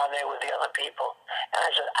should be down there with the other people. And I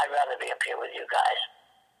said, I'd rather be up here with you guys.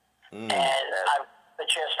 And I had the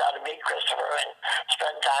chance now to meet Christopher and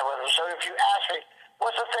spend time with him. So if you ask me,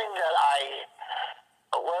 what's the thing that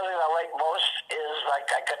one thing I like most is,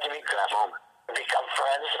 like, I got to meet Christopher and become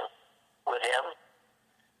friends with him.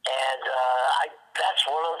 And that's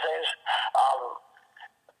one of the things.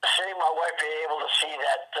 Seeing my wife be able to see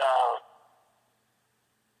that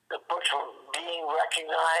the books were being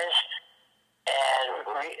recognized and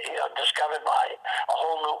discovered by a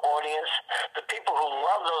whole new audience. The people who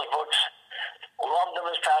love those books love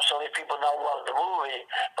them as passionately as people now love the movie,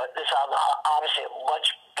 but this on obviously a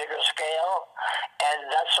much bigger scale,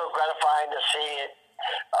 and that's so gratifying to see it.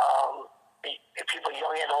 People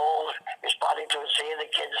young and old responding to it, seeing the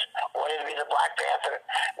kids wanting to be the Black Panther,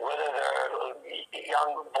 whether they're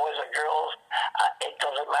young boys or girls, it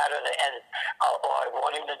doesn't matter. Or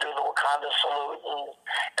wanting to do the Wakanda salute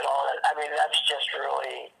and all that. I mean, that's just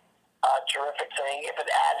really a terrific thing. If it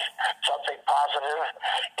adds something positive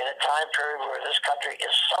in a time period where this country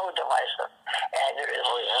is so divisive and there is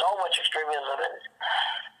so much extremism and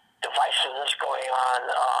divisiveness going on,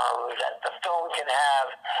 that the film can have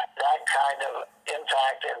that kind of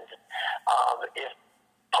impact. And if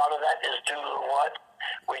part of that is due to what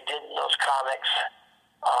we did in those comics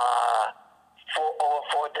over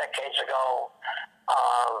 4 decades ago,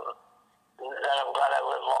 then I'm glad I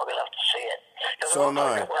lived long enough to see it. So am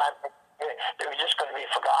I. They were just going to be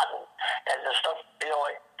forgotten. And the stuff,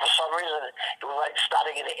 like, for some reason, it was like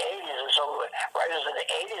starting in the 80s. And so writers in the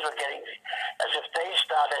 80s were getting, as if they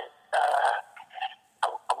started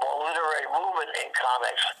a more literary movement in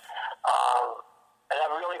comics. And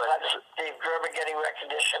I'm really glad to see Steve Gerber getting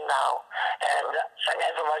recognition now. And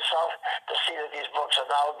for myself, to see that these books are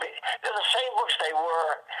now, they're the same books they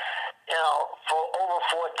were, for over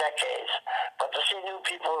 4 decades. But to see new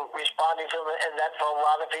people responding to them, and that for a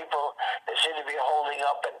lot of people, they seem to be holding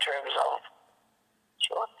up in terms of.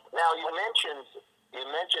 Sure. Now, you mentioned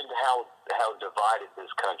how divided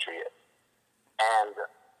this country is. And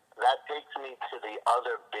that takes me to the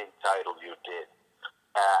other big title you did,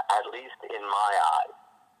 at least in my eyes.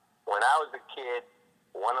 When I was a kid,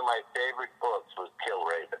 one of my favorite books was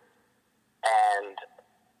Killraven. And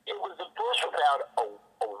it was a book about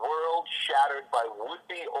a world shattered by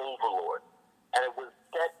would-be overlords. And it was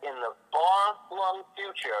set in the far-flung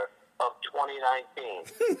future of 2019.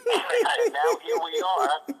 And now here we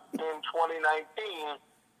are in 2019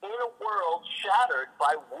 in a world shattered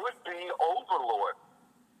by would-be overlords.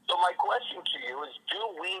 So my question to you is, do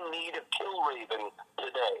we need a Killraven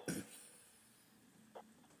today?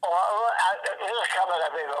 Well, here's a comment I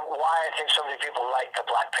made about why I think so many people like the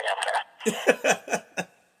Black Panther.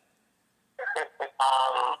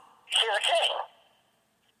 He's a king.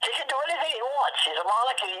 He can do anything he wants. He's a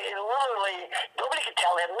monarch. Literally, nobody can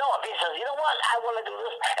tell him no. If he says, you know what, I want to do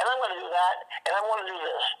this, and I'm going to do that, and I want to do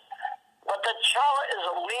this. But T'Challa is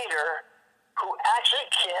a leader who actually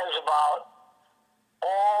cares about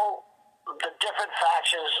all the different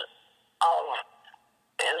factions of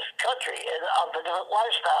his country and of the different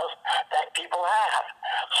lifestyles that people have.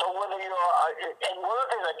 So whether you're, and one of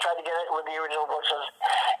the things I tried to get at with the original books is,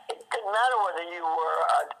 it didn't matter whether you were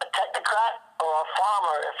a technocrat or a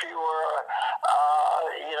farmer, if you were,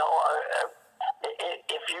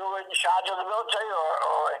 if you were in charge of the military,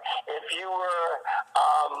 or if you were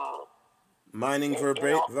mining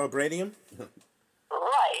vibranium.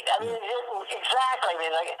 Right. I mean, exactly. I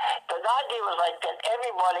mean, like, the idea was like that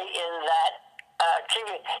everybody in that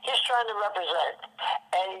he's trying to represent,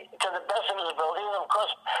 and to the best of his ability, and of course,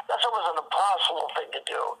 that's almost an impossible thing to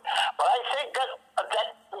do. But I think that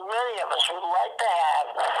many of us would like to have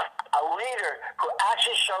a leader who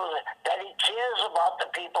actually shows that he cares about the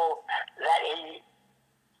people that he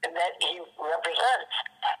represents,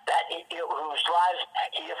 whose lives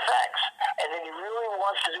he affects, and that he really wants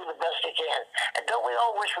wants to do the best he can. And don't we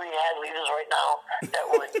all wish we had leaders right now that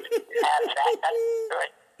would have that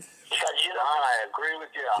spirit? Because, you know, Don, I agree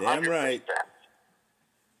with you 100%. Damn right.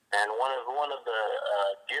 And one of the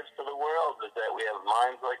gifts of the world is that we have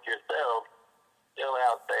minds like yourself still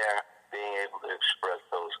out there being able to express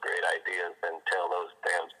those great ideas and tell those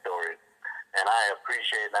damn stories. And I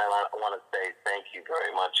appreciate that. I want to say thank you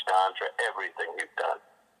very much, Don, for everything you've done.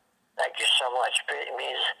 thank you so much. It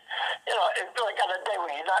means, you know, it's like on a day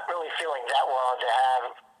when you're not really feeling that well, to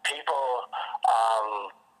have people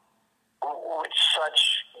with such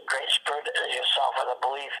great spirit as yourself and a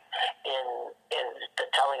belief in the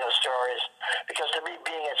telling of stories. Because to me,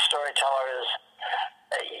 being a storyteller is,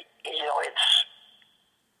 you know, it's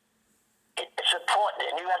important,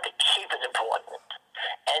 and you have to keep it important,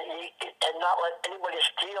 and not let anybody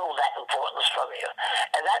steal that importance from you.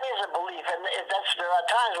 And that is a belief. And there are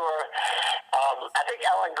times where I think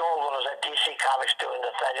Alan Gold, when was at DC Comics doing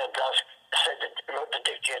Nathaniel Dusk, wrote the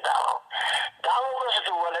Dick Giordano. Don will listen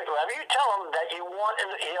to whatever you tell him that you want in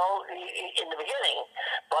the beginning,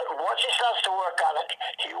 but once he starts to work on it,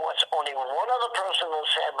 he wants only one other person in the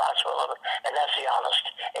sandbox with him, and that's the honest.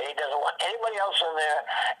 And he doesn't want anybody else in there,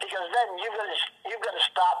 because then you've got to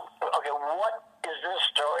stop. Okay, what is this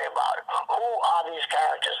story about? Who are these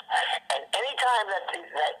characters? And anytime that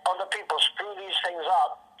other people screw these things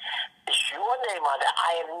up, it's your name on it.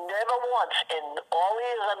 I have never once, in all the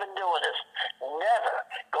years I've been doing this, never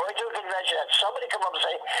going to a convention had somebody come up and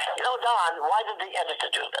say, you know, Don, why did the editor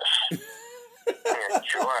do this? Yeah,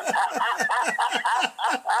 sure. I'm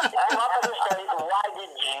up and say, why did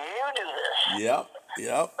you do this? Yep.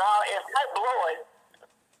 Now, if I blow it,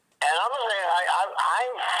 and I'm saying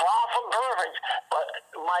I'm far from perfect, but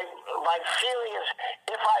my feeling is,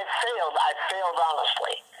 if I failed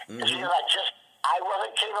honestly. Mm-hmm. It's because I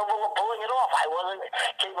wasn't capable of pulling it off. I wasn't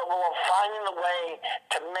capable of finding a way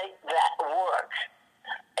to make that work.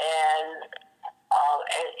 And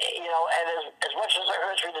you know, and as much as it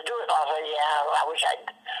hurts me to do it, I'll say, yeah, I wish I'd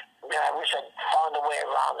found a way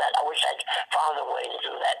around that. I wish I'd found a way to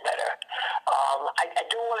do that better. I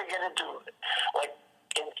do want to get into, like,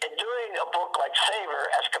 in doing a book like Saber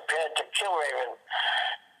as compared to Killraven,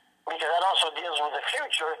 because that also deals with the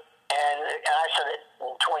future. And I said it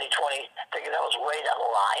in 2020, thinking that was way down the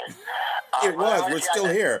line. It was. We're still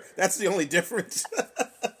here. That's the only difference.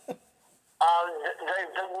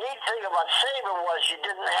 The neat thing about Saber was you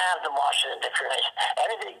didn't have the Martian interference.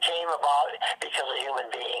 Everything came about because of human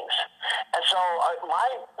beings. And so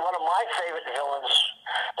one of my favorite villains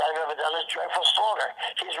that I've ever done is Dreadful Slaughter.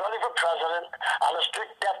 He's running for president on a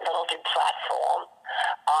strict death penalty platform.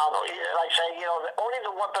 Like saying, you know, only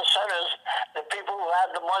the 1%ers, the people who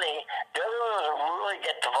have the money, they're the ones who really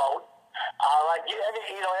get to vote.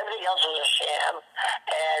 Everything else is a sham,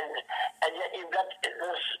 and yet you've got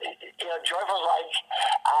this. You know, Joyful's like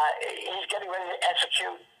he's getting ready to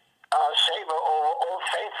execute Saber over Old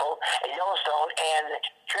Faithful in Yellowstone and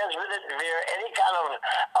transmit it via any kind of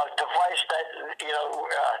device that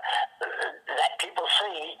that people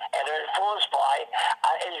see and are influenced by.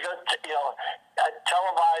 He's going to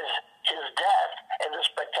televise his death in this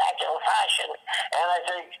spectacular fashion. And I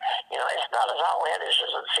think, it's not as outlandish as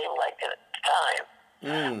it seemed like at the time.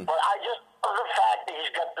 But I just love the fact that he's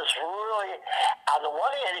got this really, on the one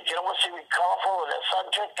hand, he can almost seem colorful and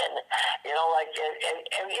eccentric, and,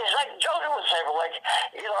 and he's like Joker would say, but I'm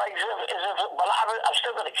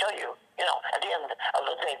still going to kill you. At the end of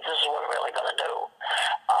the day, this is what we're really going to do.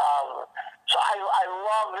 So I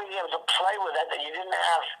love being able to play with that you didn't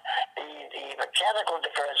have the mechanical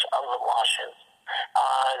interference of the Martians,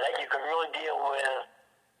 that you could really deal with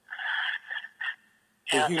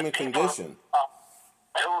the human condition.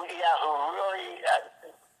 Who really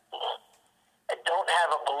don't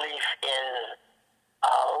have a belief in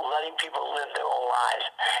letting people live their own lives.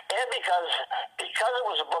 And because it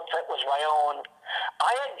was a book that was my own,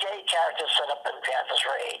 I had gay characters set up in Panther's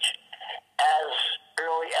Rage as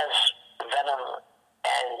early as Venom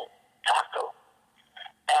and Taku.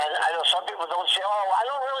 And I know some people don't say, I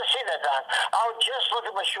don't really see that, Don. I'll just look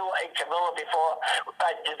at Mashua and Camilla before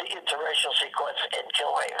I did the interracial sequence in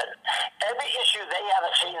Killraven. Every issue they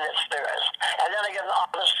haven't seen that's theirs. And then I get an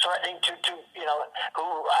office threatening to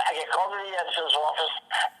I get called to the editor's office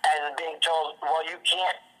and being told, well, you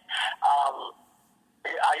can't,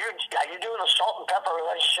 are you doing a salt and pepper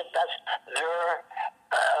relationship? That's their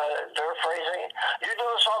phrasing. You're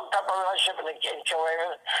doing a salt and pepper relationship in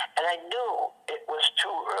Killraven, and I knew it was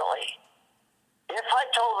too early. If I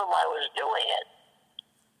told them I was doing it,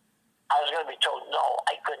 I was going to be told no,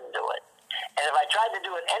 I couldn't do it. And if I tried to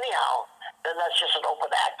do it anyhow, then that's just an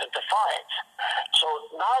open act of defiance. So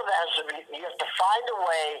now there has to be you have to find a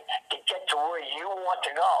way to get to where you want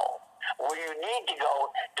to go, where you need to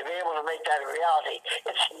go to be able to make that a reality.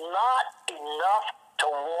 It's not enough to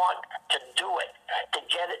want to do it, to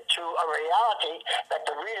get it to a reality that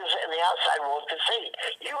the readers in the outside world can see.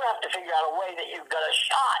 You have to figure out a way that you've got a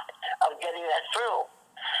shot of getting that through.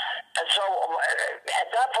 And so at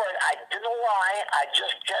that point, I didn't lie. I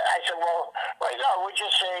said, well, right now what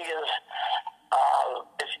you're saying is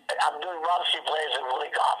I'm doing modesty plays in Willie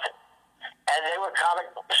Coffin. And they were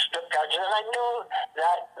comic strip cartoons, and I knew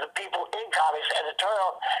that the people in comics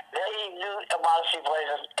editorial, they knew modesty plays,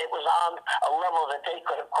 and it was on a level that they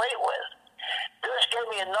could equate with. This gave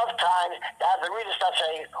me enough time to have the reader start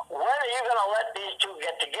saying, when are you going to let these two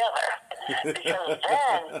get together? Because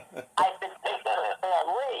then I could think of Stan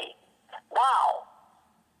Lee. Now,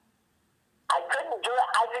 I couldn't do it.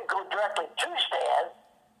 I could go directly to Stan,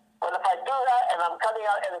 but if I do that and I'm cutting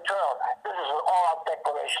out editorial, this is an all-out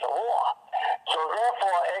declaration of war. So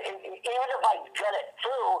therefore, even if I get it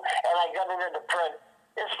through and I got it into print,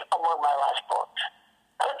 it's among my last books.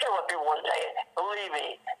 I don't care what people want to say. Believe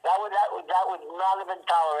me, that would not have been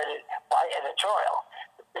tolerated by editorial.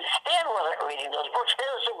 Stan wasn't reading those books. Stan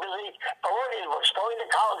was too busy promoting books, going to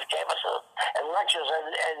college campuses and lectures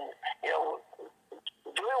and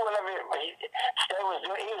doing whatever Stan was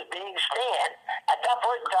doing. He was being Stan. At that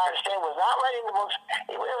point in time, Stan was not writing the books.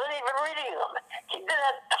 He wasn't even reading them. He didn't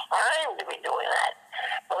have time to be doing that.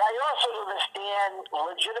 But I also knew that Stan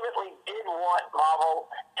legitimately did want Marvel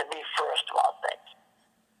to be first about things.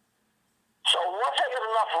 So once I get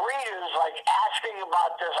enough readers like asking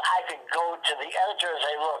about this, I could go to the editor and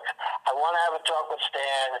say, look, I want to have a talk with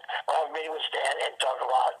Stan, I have a meeting with Stan and talk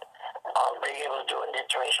about being able to do an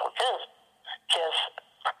interracial kiss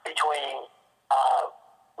between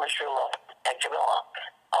Mr. Love and Camilla.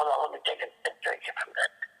 Hold on, let me take a drink from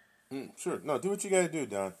that. Sure. No, do what you got to do,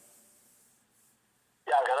 Don.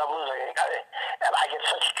 Yeah, because I'm losing it. I get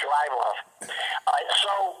such drive off. All right,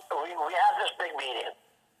 so we have this big meeting.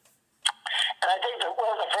 And I think that one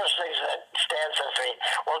of the first things that Stan says to me,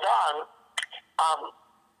 well, Don,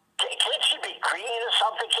 can't she be green or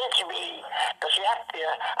something? Can't she be, does she have to be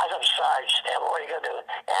I said, I'm sorry, Stan, what are you going to do?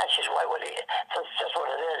 Yeah, she's white, that's just what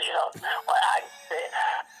it is, you know. Well,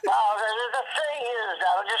 the thing is,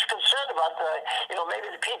 I'm just concerned about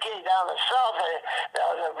maybe the PTA down in the South,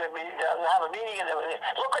 they'll have a meeting and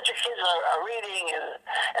look what your kids are reading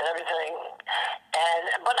and everything.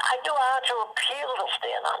 But I do have to appeal to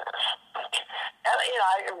Stan on this. And,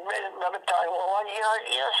 I remember telling him, well,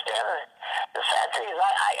 Stan, the sad thing is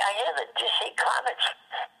I hear that DC Comics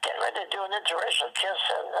getting ready to do an interracial kiss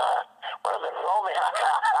and one of the romance.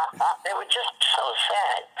 They were just so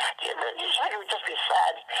sad. Do you think it would just be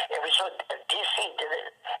sad if DC did it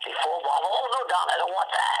before Marvel? Oh, no, Don, I don't want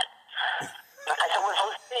that. I said, well,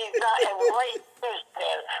 see, and right here,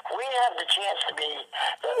 Stan, we have the chance to be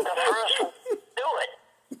the first to do it.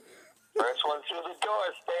 First one through the door,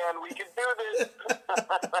 Stan. We can do this.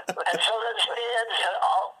 And so then Stan said,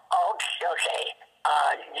 "Oh, okay,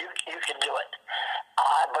 you can do it."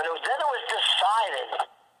 But then it was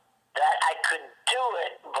decided that I could do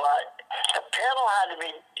it, but the panel had to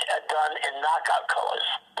be done in knockout colors.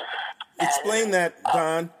 Explain that,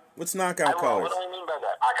 Don. What's knockout colors? What do I mean by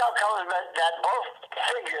that? Knockout colors meant that both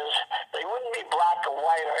figures, they wouldn't be black or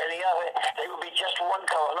white or any other. They would be just one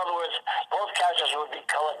color. In other words, both characters would be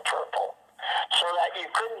colored purple. So that you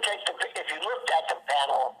couldn't take if you looked at the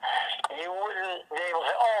panel, you wouldn't be able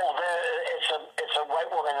to say, it's a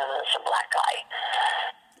white woman and it's a black guy.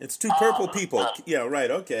 It's two purple people. Yeah,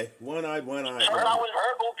 right, okay. One-eyed. So that was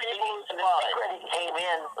purple people, and then Make-Ready came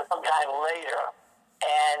in sometime later.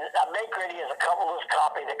 And a Make-Ready is a coverless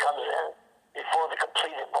copy that comes in before the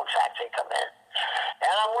completed books actually come in. And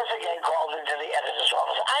I'm once again called into the editor's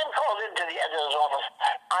office. I'm called into the editor's office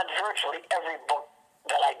on virtually every book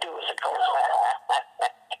that I do as a co-author.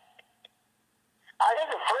 I think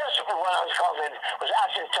the first one I was called in was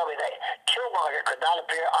actually to tell me that Killmonger could not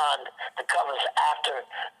appear on the covers after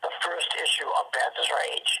the first issue of Panther's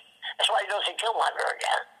Rage. That's why you don't see Killmonger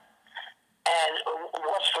again. And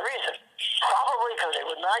what's the reason? Probably because they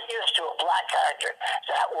were not used to a black character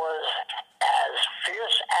that was as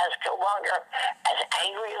fierce as Killmonger, as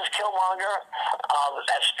angry as Killmonger,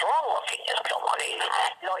 as strong-looking as Killmonger.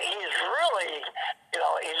 He's really,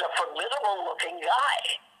 he's a formidable-looking guy.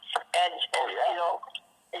 And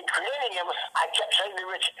in creating him, I kept saying to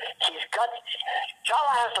Rich,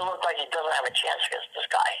 Chala has to look like he doesn't have a chance against this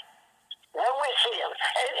guy. When we see him,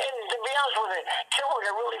 and to be honest with you,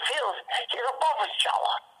 Killmonger really feels he's above his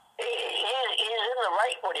Chala. He's in the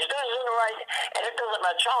right, what he's doing is in the right, and it doesn't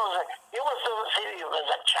matter. Chala's he almost doesn't see him as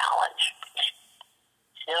a challenge.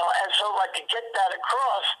 And so like to get that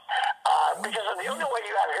across, because the only way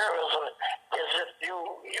you have heroism is if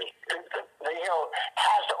the hero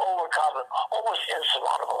has to overcome almost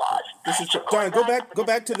insurmountable odds. This is So Don. Go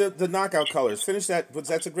back to the knockout colors. Finish that.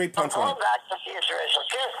 That's a great punchline. Going back to the insurrection,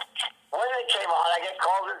 when they came on, I get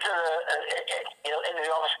called into into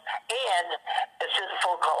the office, and it's in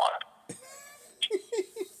full color.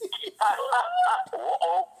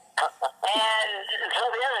 Whoa. And so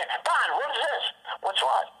the other, Don, what is this? What's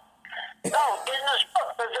what? No, in this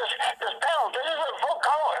book, there's this panel. This is in full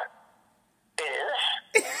color. It is.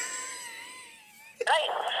 Hey,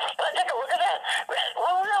 take a look at that.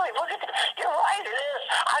 Well, really, look at that. You're right, it is.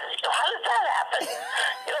 How did that happen?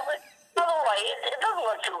 But by the way, it doesn't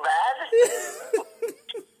look too bad.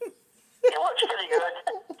 He looks pretty good.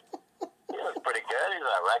 He looks pretty good. He's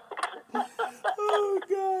all right. Oh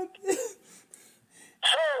God.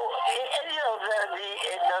 So,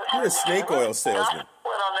 You're a snake oil salesman.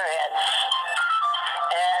 Went on their heads.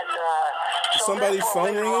 And so somebody's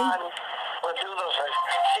phone ringing? We'll do those things.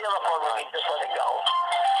 See on the phone ringing, just let it go.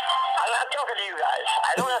 I'm not talking to you guys.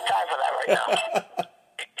 I don't have time for that right now.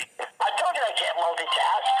 I told you I can't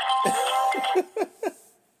multitask.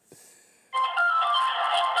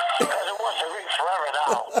 Because it wants to ring forever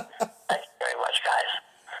now. Thank you very much, guys.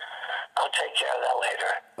 I'll take care of that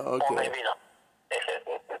later. Okay. Or maybe not.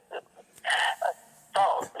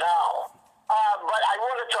 So, now, but I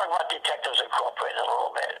want to talk about Detectives Incorporated a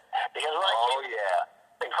little bit. Because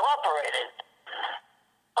Incorporated,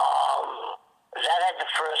 that had the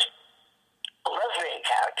first lesbian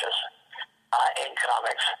characters in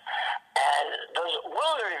comics. And there's one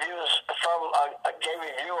of the reviews from a gay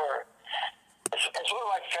reviewer. It's one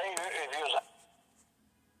of my favorite reviews.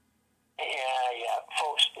 Yeah,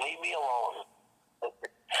 folks, leave me alone.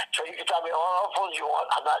 So you can tell me all the phones you want.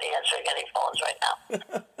 I'm not answering any phones right now.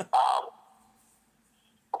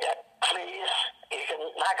 Yeah, please, you can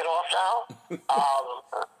knock it off now.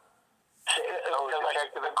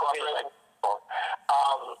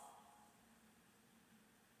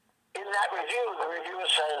 In that review, the reviewer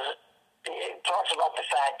says, it talks about the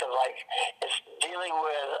fact of it's dealing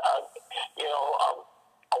with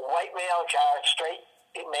a white male character, straight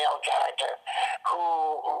male character, who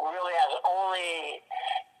really has only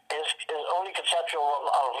his only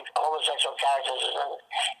conceptual of homosexual characters is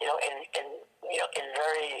in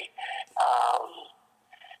very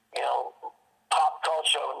pop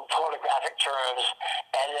culture and pornographic terms,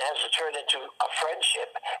 and it has turned into a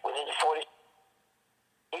friendship within 40.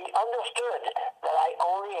 He understood that I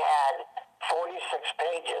only had 46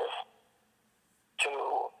 pages to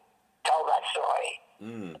tell that story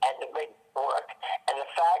and to make it work. And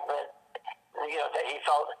the fact that that he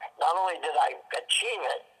felt not only did I achieve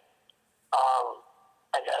it,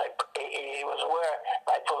 and that he was aware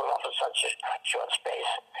that I pulled it off in such a short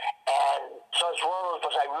space. And so it's one of those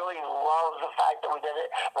books I really love the fact that we did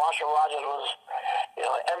it. Marshall Rogers was,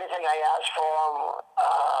 everything I asked for him.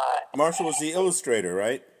 Marshall was the illustrator,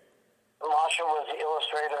 right? Marshall was the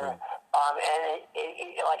illustrator, and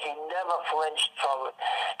he never flinched from.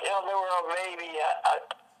 There were maybe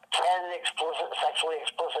 10 sexually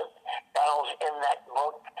explicit panels in that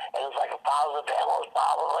book, and it's 1,000 panels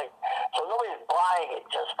probably. So nobody's buying it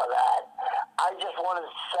just for that. I just wanted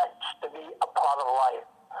sex to be a part of life.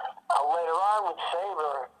 Later on with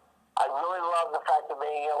Saber, I really love the fact of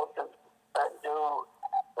being able to do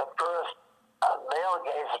the first male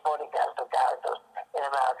gay supporting cast of characters in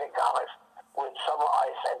American comics with Summer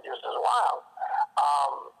Ice and Justice Wild.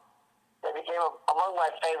 They became among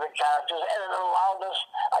my favorite characters, and it allowed us,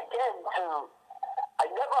 again, I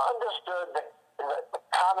never understood the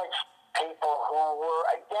comics people who were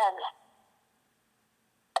against,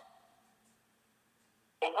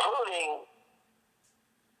 including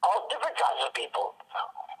all different kinds of people.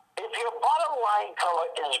 If your bottom line color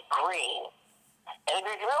is green, and if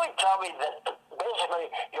you can really tell me that basically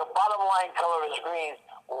your bottom line color is green,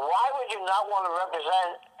 why would you not want to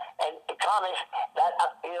represent the comics that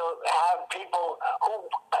have people who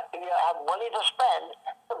have money to spend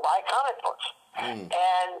to buy comic books? And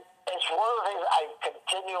it's one of the things I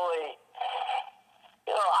continually,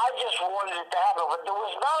 I just wanted it to happen, but there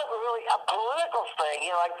was not really a political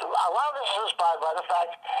thing. A lot of this is inspired by the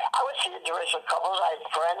fact I would see interracial couples. I had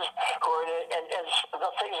friends who were in it, and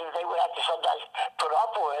the things that they would have to sometimes put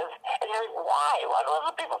up with. And you think, why? Why do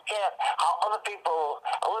other people care how other people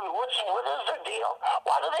are living? What is their deal?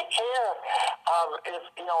 Why do they care if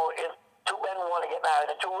two men want to get married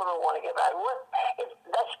and two women want to get married?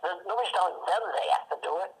 Nobody's telling them they have to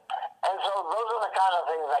do it. And so those are the kind of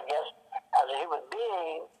things, I guess, as a human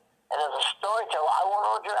being and as a storyteller, I want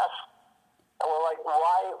to address. And we're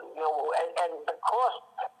why, and the cost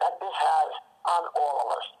that this has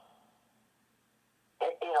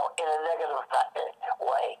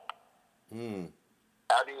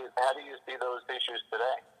How do you see those issues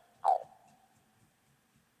today?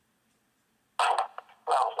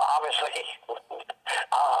 Well, obviously,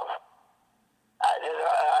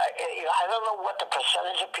 I don't know what the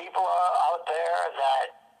percentage of people are out there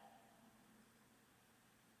that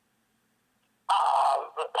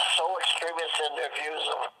are so extremist in their views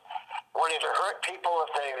of wanting to hurt people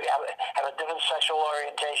if they have a different sexual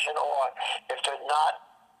orientation or if they're not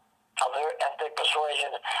of their ethnic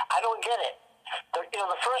persuasion. I don't get it.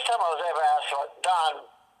 The first time I was ever asked, Don,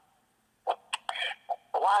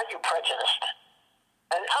 why aren't you prejudiced?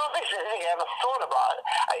 And I don't think there's anything I ever thought about.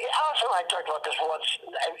 Alex and I talked about this once.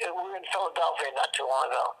 We were in Philadelphia not too long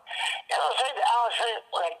ago. And I was saying to Alex, I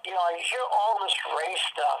hear all this race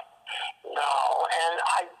stuff now. And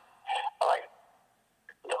like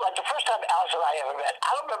the first time Alex and I ever met, I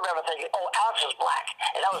don't remember ever thinking, oh, Alex is black.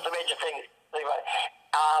 And that was the major thing.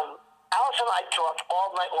 Alex and I talked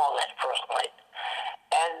all night long that first night.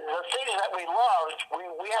 And the things that we loved, we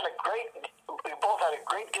both had a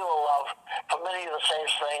great deal of love for many of the same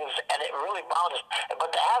things, and it really bound us.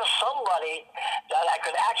 But to have somebody that I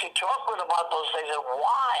could actually talk with about those things and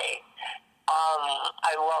why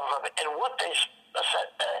I love them and what they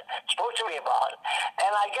spoke to me about,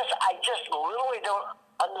 and I guess I just literally don't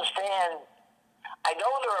understand. I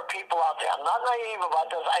know there are people out there. I'm not naive about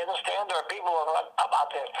this. I understand there are people out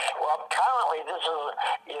there. Well, apparently this is,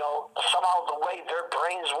 somehow the way their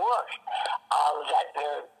brains work. That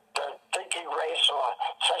they're thinking race or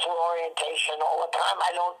sexual orientation all the time.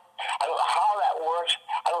 I don't know how that works.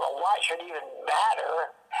 I don't know why it should even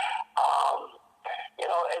matter.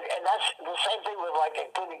 And that's the same thing with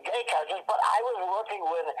including gay characters. But I was working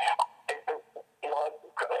with,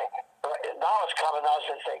 now it's common knowledge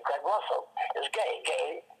to say Craig Russell is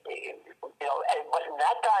gay, but in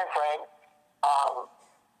that time frame,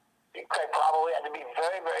 Craig probably had to be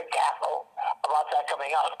very, very careful about that coming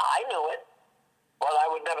out. I knew it, but I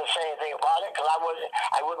would never say anything about it because I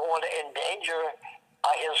wouldn't want to endanger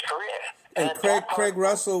his career. And Craig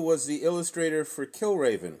Russell was the illustrator for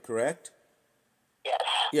Killraven, correct? Yes.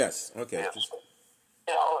 Yes. Okay. Yes.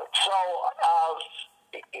 Well,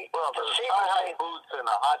 the high boots and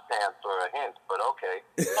the hot pants are a hint, but okay.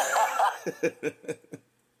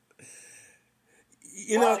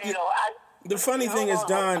 The funny thing is,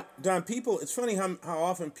 Don, people, it's funny how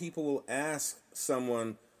often people will ask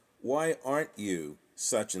someone, why aren't you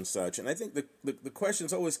such and such? And I think the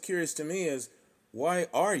question's always curious to me is, why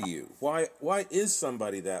are you? Why is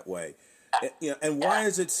somebody that way? And why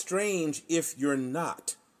is it strange if you're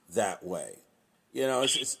not that way? Could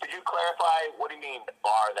you clarify what do you mean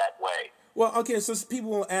are that way? Well, okay, so people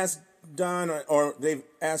will ask Don, or they've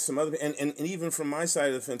asked some other, and even from my side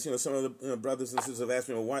of the fence, some of the brothers and sisters have asked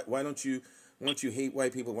me, well, why don't you hate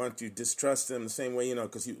white people? Why don't you distrust them the same way,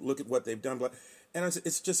 because you look at what they've done? And I said,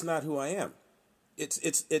 it's just not who I am.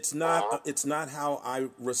 It's not how I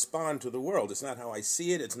respond to the world. It's not how I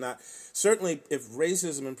see it. It's not, certainly if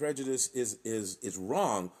racism and prejudice is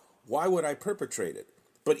wrong, why would I perpetrate it?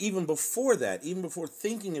 But even before that, even before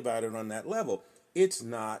thinking about it on that level, it's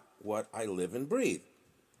not what I live and breathe.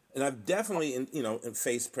 And I've definitely,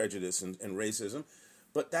 faced prejudice and racism,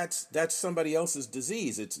 but that's somebody else's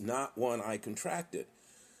disease. It's not one I contracted.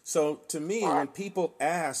 So to me, when people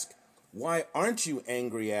ask, why aren't you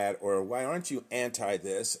angry at, or why aren't you anti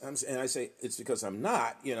this? And I say, it's because I'm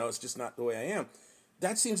not, it's just not the way I am.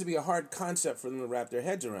 That seems to be a hard concept for them to wrap their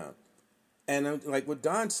heads around. And like what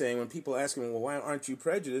Don's saying, when people ask him, well, why aren't you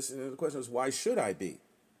prejudiced? And the question is, why should I be?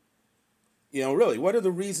 Really, what are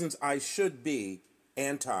the reasons I should be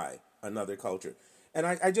anti another culture? And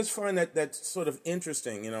I just find that's sort of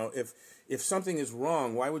interesting. If something is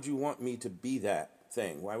wrong, why would you want me to be that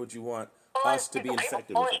thing? Why would you want us to be infected with it?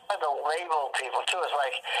 People always try to label people, too. It's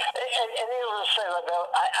like, and they'll say,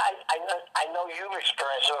 I know you've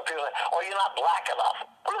experienced it, where people say, oh, you're not black enough.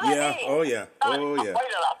 What does that mean? Oh, yeah. Not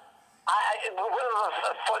white enough. One of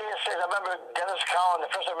the funniest things, I remember Dennis Cowan, the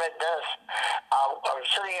first time I met Dennis, I was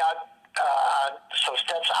sitting out some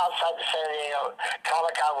steps outside the San Diego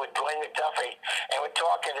Comic-Con with Dwayne McDuffie, and we're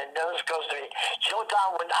talking, and Dennis goes to me,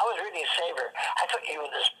 Don, when I was reading Saber, I thought you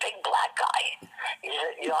were this big black guy. He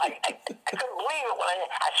said, I couldn't believe it when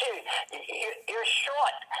I said, you're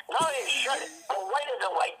short. Not only short, but whiter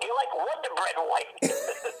than white. You're like Wonder Bread white.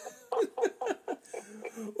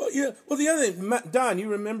 Well, the other thing, Don, you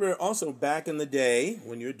remember also back in the day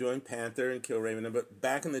when you were doing Panther and Killraven, but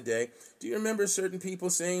back in the day, do you remember certain people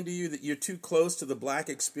saying to you that you're too close to the black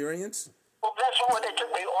experience? Well, that's when they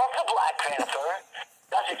took me off the Black Panther.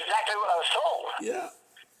 That's exactly what I was told. Yeah.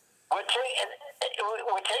 And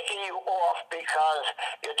we're taking you off because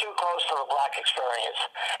you're too close to the black experience.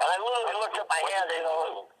 And I literally looked at my hand, and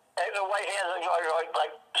the white hands are going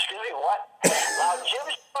like, excuse me, what? Now, Jim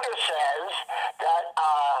Shooter says that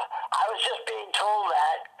I was just being told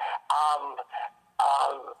that,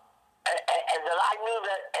 and that I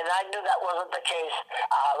knew that wasn't the case.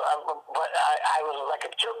 But I was like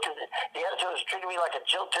a jilted. The editor was treating me like a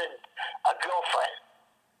jilted girlfriend.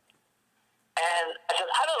 And I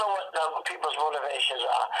said, I don't know what people's motivations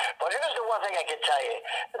are, but here's the one thing I can tell you.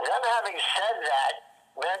 Them having said that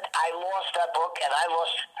meant I lost that book, and I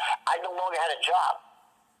no longer had a job.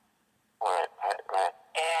 Right.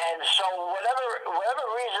 And so whatever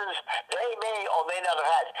reasons they may or may not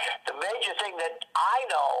have had, the major thing that I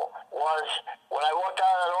know was when I walked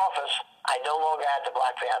out of that office, I no longer had the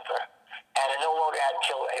Black Panther, and I no longer had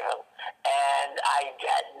Killraven, and I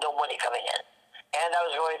had no money coming in. And I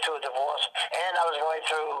was going through a divorce, and I was going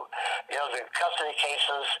through, the custody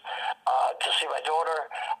cases to see my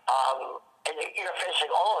daughter, and you're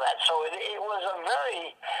facing all of that. So it was a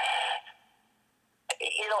very,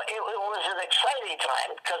 it was an exciting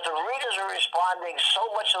time because the readers were responding so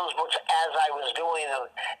much to those books as I was doing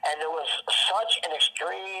them, and there was such an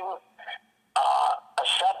extreme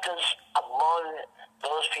acceptance among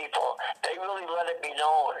those people. They really let it be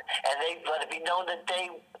known, and they let it be known that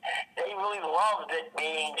they really loved it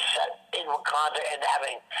being set in Wakanda and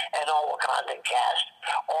having an all Wakandan cast.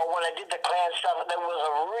 Or when I did the Klan stuff, there was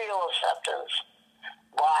a real acceptance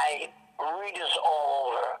by readers all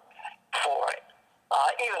over for it.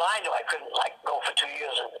 Even I knew I couldn't go for 2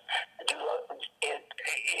 years and do it,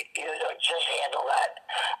 just handle that.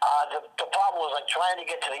 The problem was trying to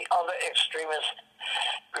get to the other extremist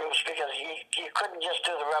groups because you couldn't just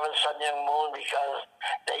do the Reverend Sun Myung Moon because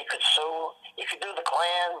they could sue. You could do the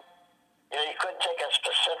Klan. You couldn't take a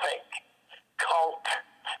specific cult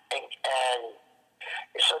and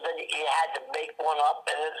so then you had to make one up,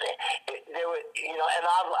 and there were, and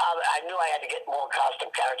I knew I had to get more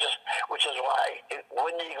costume characters, which is why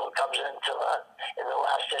Wind Eagle comes in the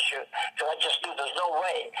last issue, because I just knew there's no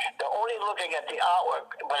way. They're only looking at the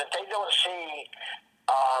artwork, but if they don't see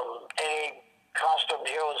any costumed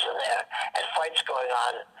heroes in there and fights going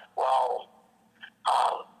on, well,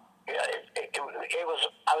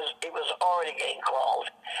 it was already getting called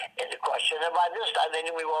into question. And by this time, they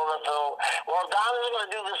knew me well enough to know, well, Don isn't going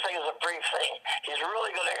to do this thing as a brief thing. He's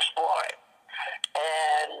really going to explore it.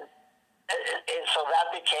 And so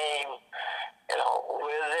that became,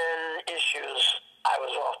 within issues, I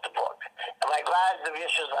was off the book. Am I glad the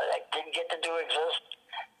issues that I didn't get to do exist?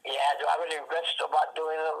 Yeah. Do I have any regrets about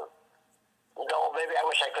doing them? No, maybe I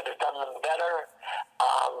wish I could have done them better.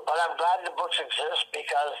 But I'm glad the books exist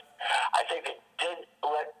because I think it did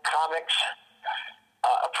let comics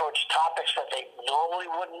approach topics that they normally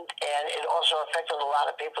wouldn't, and it also affected a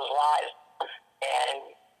lot of people's lives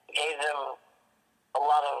and gave them a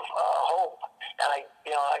lot of hope. And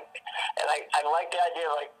I like the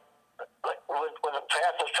idea, when the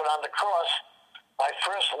path was put on the cross, my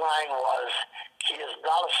first line was, he is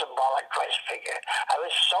not a symbolic Christ figure. I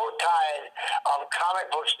was so tired of comic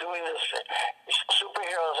books doing this,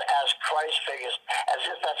 superheroes as Christ figures, as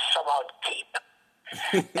if that's somehow deep.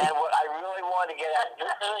 And what I really wanted to get at,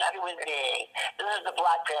 this is a human being. This is the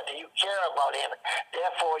Black Panther. You care about him.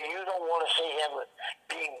 Therefore, you don't want to see him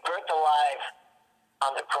being burnt alive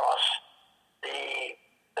on the cross. The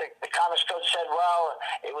Comics Code said, well,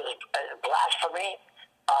 it was blasphemy.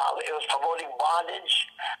 It was promoting bondage.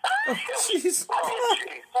 Oh, jeez. I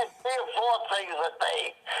mean, 3 or 4 things that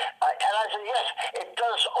they... and I said, yes, it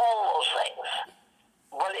does all those things.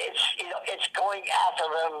 But it's going after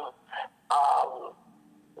them.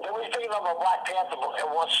 Nobody's picking up a Black Panther book and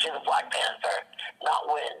wants to see the Black Panther not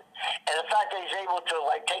win. And the fact that he's able to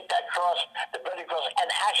take that cross, the burning cross, and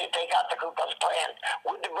actually take out the Ku Klux Klan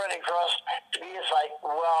with the burning cross, to me it's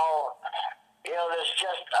there's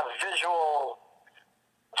just a visual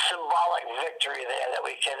symbolic victory there that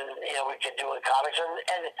we can do in comics,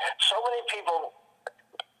 and so many people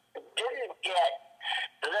didn't get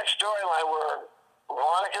the next storyline where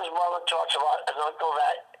Veronica's mother talks about an uncle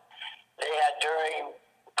that they had during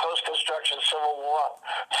post-construction Civil War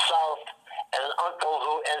South, and an uncle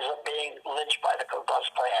who ends up being lynched by the Ku Klux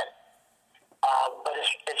Klan. But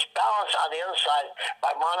it's balanced on the other side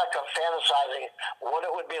by Monica fantasizing what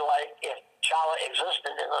it would be like if T'Challa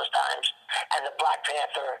existed in those times and the Black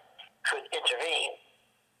Panther could intervene.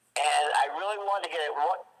 And I really wanted to get at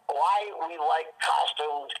what why we like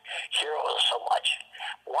costumed heroes so much.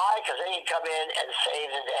 Why? Because they can come in and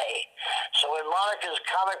save the day. So in Monica's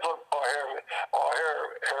comic book, or her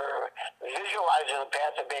visualizing the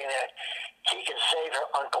Panther being there, she can save her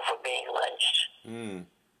uncle from being lynched.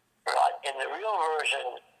 But in the real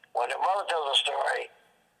version, when her mother tells a story,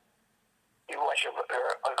 you watch her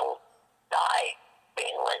uncle die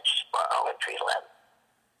being lynched on a tree limb.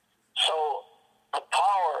 So the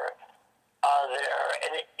power there,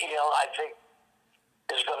 and I think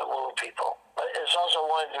is going to move people. But it's also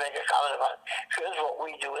wanted to make a comment about here's what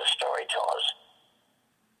we do as storytellers.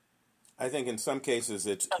 I think in some cases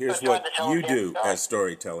it's here's what you do as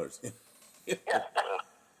storytellers. Yeah,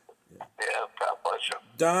 God bless you.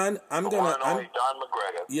 Don, I'm Don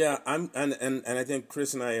McGregor. Yeah, and I think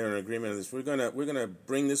Chris and I are in agreement on this. We're gonna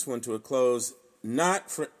bring this one to a close,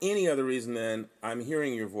 not for any other reason than I'm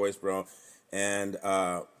hearing your voice, bro, and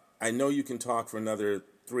I know you can talk for another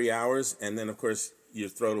 3 hours, and then of course your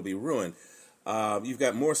throat will be ruined. You've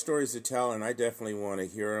got more stories to tell, and I definitely want to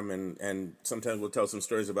hear them. And sometimes we'll tell some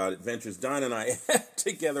stories about adventures Don and I had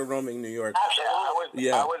together roaming New York.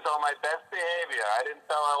 Absolutely, I was on my best behavior. I didn't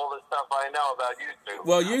tell all the stuff I know about you two.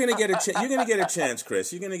 Well, you're gonna get a chance,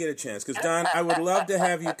 Chris. You're gonna get a chance because Don, I would love to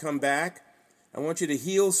have you come back. I want you to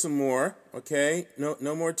heal some more. Okay,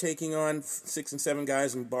 no more taking on 6 and 7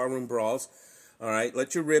 guys in barroom brawls. All right,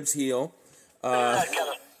 let your ribs heal. I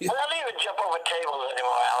don't even jump over tables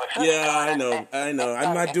anymore, Alex. Yeah, I know.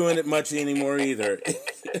 I'm not doing it much anymore either.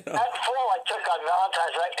 That fall I took on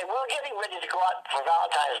Valentine's night, and we were getting ready to go out for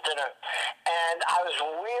Valentine's dinner, and I was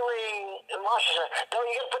wheeling. Marsha said, "No,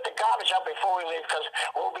 you got to put the garbage out before we leave because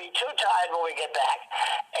we'll be too tired when we get back."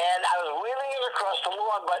 And I was wheeling it across the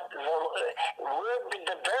lawn, but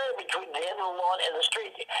the barrier between the end of the lawn and the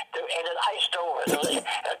street, and it iced over. So I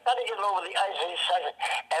tried to get it over the ice in each second,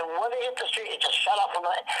 and when it hit the street, it just shut off from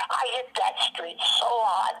the. I hit that street so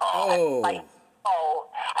hard. I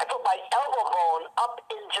put my elbow bone up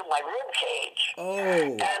into my rib cage.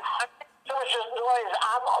 And there was just noise.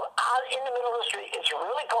 I'm in the middle of the street. It's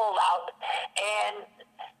really cold out. And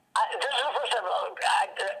this is the first time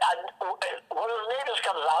one of the neighbors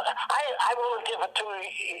comes out. I've lived here for 2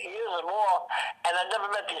 years or more, and I've never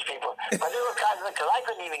met these people. But they were kind of, because I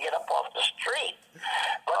couldn't even get up off the street.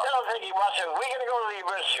 But then I'm thinking, we're going to go to the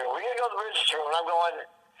emergency room. We're going to go to the emergency room. And I'm going,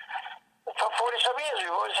 for 40-some years,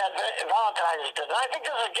 we've always had Valentine's dinner. I think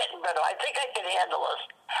this is getting better. I think I can handle this.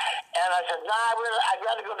 And I said, I'd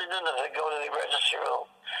rather go to dinner than go to the emergency room.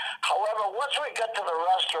 However, once we got to the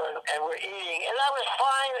restaurant and we're eating, and I was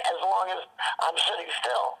fine as long as I'm sitting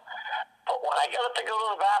still. But when I got up to go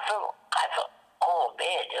to the bathroom, I thought, oh,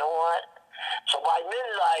 man, you know what? So by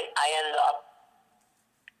midnight, I ended up,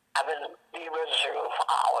 I've been in the emergency room for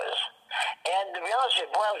hours. And to be honest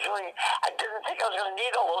with you, I didn't think I was going to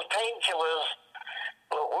need all those painkillers.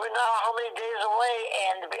 But we're now how many days away?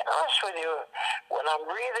 And to be honest with you, when I'm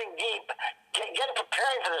breathing deep, get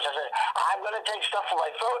preparing for this. I said, I'm going to take stuff for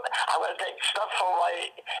my throat. I'm going to take stuff for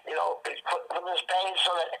my, from this pain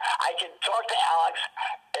so that I can talk to Alex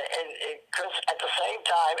and Chris at the same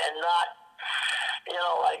time and not,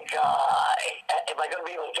 am I going to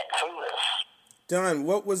be able to get through this? Don,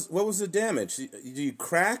 what was the damage? Do you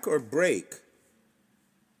crack or break?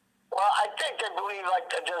 Well, I think they believe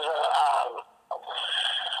there's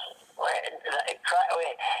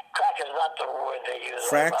crack is not the word they use.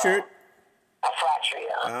 Fractured? A fracture,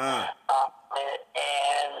 yeah.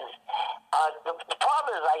 The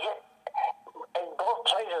problem is I hit in both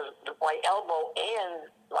places, my elbow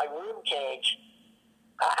and my rib cage.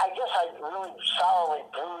 I guess I really solidly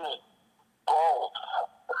bruised both.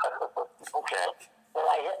 Okay. Well,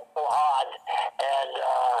 I hit so hard, and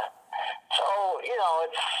so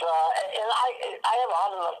it's and I have a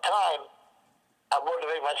hard enough time. I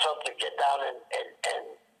motivate myself to get down and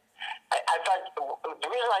I thought the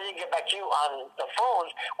reason I didn't get back to you on the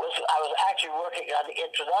phone was I was actually working on the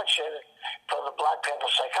introduction for the Black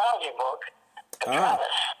Panther psychology book to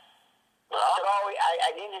Travis.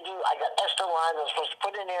 I need to do. I got extra lines I was supposed to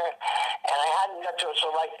put in there, and I hadn't got to it.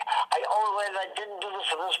 So I didn't do this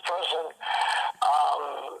for this person,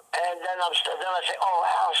 and then I say,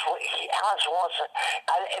 Alex wants it.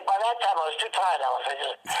 By that time I was too tired, Alex.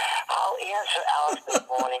 I'll answer Alex this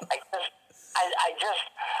morning.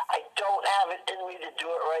 I don't have it in me to do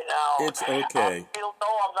it right now. It's okay.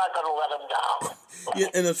 I'm not going to let him down. Yeah,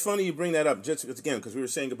 and it's funny you bring that up, just again, because we were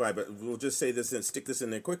saying goodbye, but we'll just say this and stick this in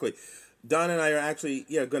there quickly. Don and I are actually,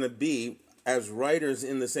 going to be, as writers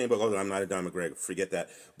in the same book, although I'm not a Don McGregor, forget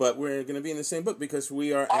that, but we're going to be in the same book because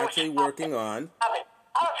we are actually working on... I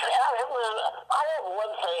have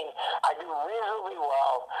one thing I do reasonably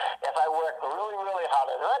well if I work really, really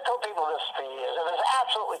hard at and I told people this for years, and it's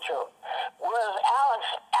absolutely true. Whereas Alex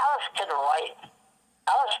can write,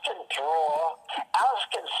 Alex can draw, Alex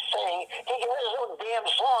can sing, he can write his own damn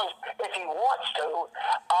songs if he wants to.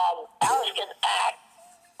 Alex can act.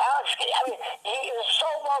 He is so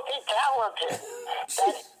multi-talented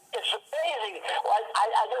that it's amazing. Like,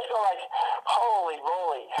 I just go like, holy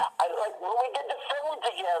moly. When we did the film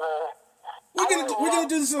together, We're gonna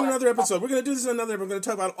do this in another episode. We're gonna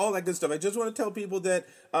talk about all that good stuff. I just want to tell people that,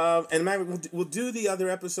 and we'll do the other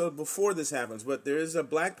episode before this happens. But there is a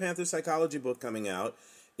Black Panther psychology book coming out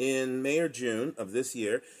in May or June of this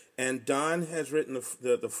year, and Don has written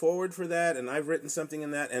the foreword for that, and I've written something in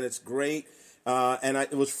that, and it's great.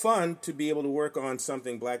 It was fun to be able to work on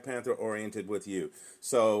something Black Panther oriented with you.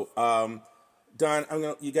 So, Don,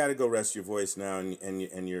 you got to go rest your voice now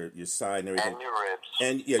and your side and everything. And your ribs.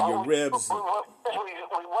 And your ribs. We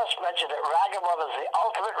must mention that Ragamuffins, the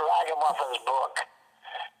Ultimate Ragamuffins book,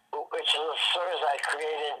 which is a series I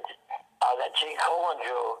created that Gene Colan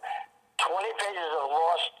drew. 20 pages of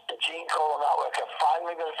lost Gene Colan artwork have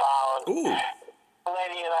finally been found. Ooh.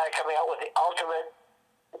 Lady and I are coming out with the Ultimate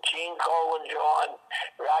Gene Colan drawn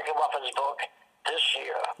Ragamuffins book this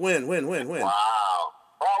year. When? Wow.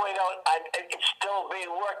 Well, we don't. It's still being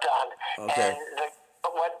worked on. Okay. And the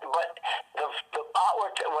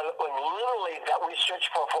artwork when literally that we searched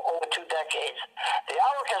for over 2 decades, the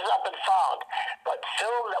artwork has not been found, but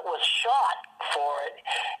film that was shot for it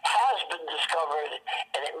has been discovered,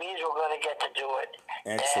 and it means we're going to get to do it.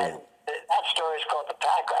 Excellent. And that story is called The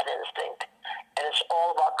Pack Rat Instinct, and it's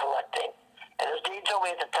all about collecting. And as Dean told me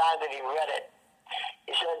at the time that he read it,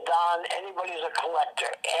 he said, Don, anybody who's a collector,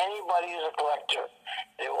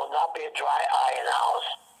 there will not be a dry eye in the house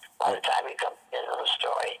by the time he comes into the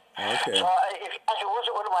story. Okay. So if it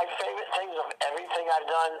wasn't one of my favorite things of everything I've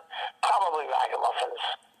done, probably Ragamuffins.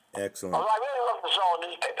 Excellent. Although I really love the Zone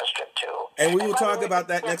newspaper strip, too. And we will talk about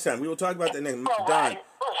that next time. Don.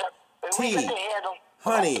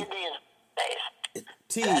 Honey.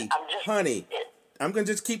 Honey. I'm going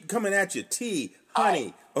to just keep coming at you.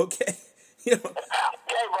 Honey. Okay. Okay,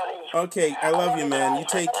 buddy. Okay, I love you, man. You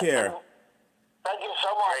take care. Thank you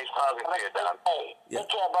so much. Great talking to you, Don. Hey, take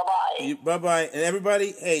care. Bye-bye. Bye-bye. And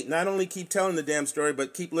everybody, hey, not only keep telling the damn story,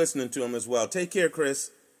 but keep listening to them as well. Take care, Chris.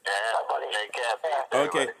 Yeah, Bye, buddy. take care.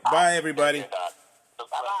 Okay, bye, everybody.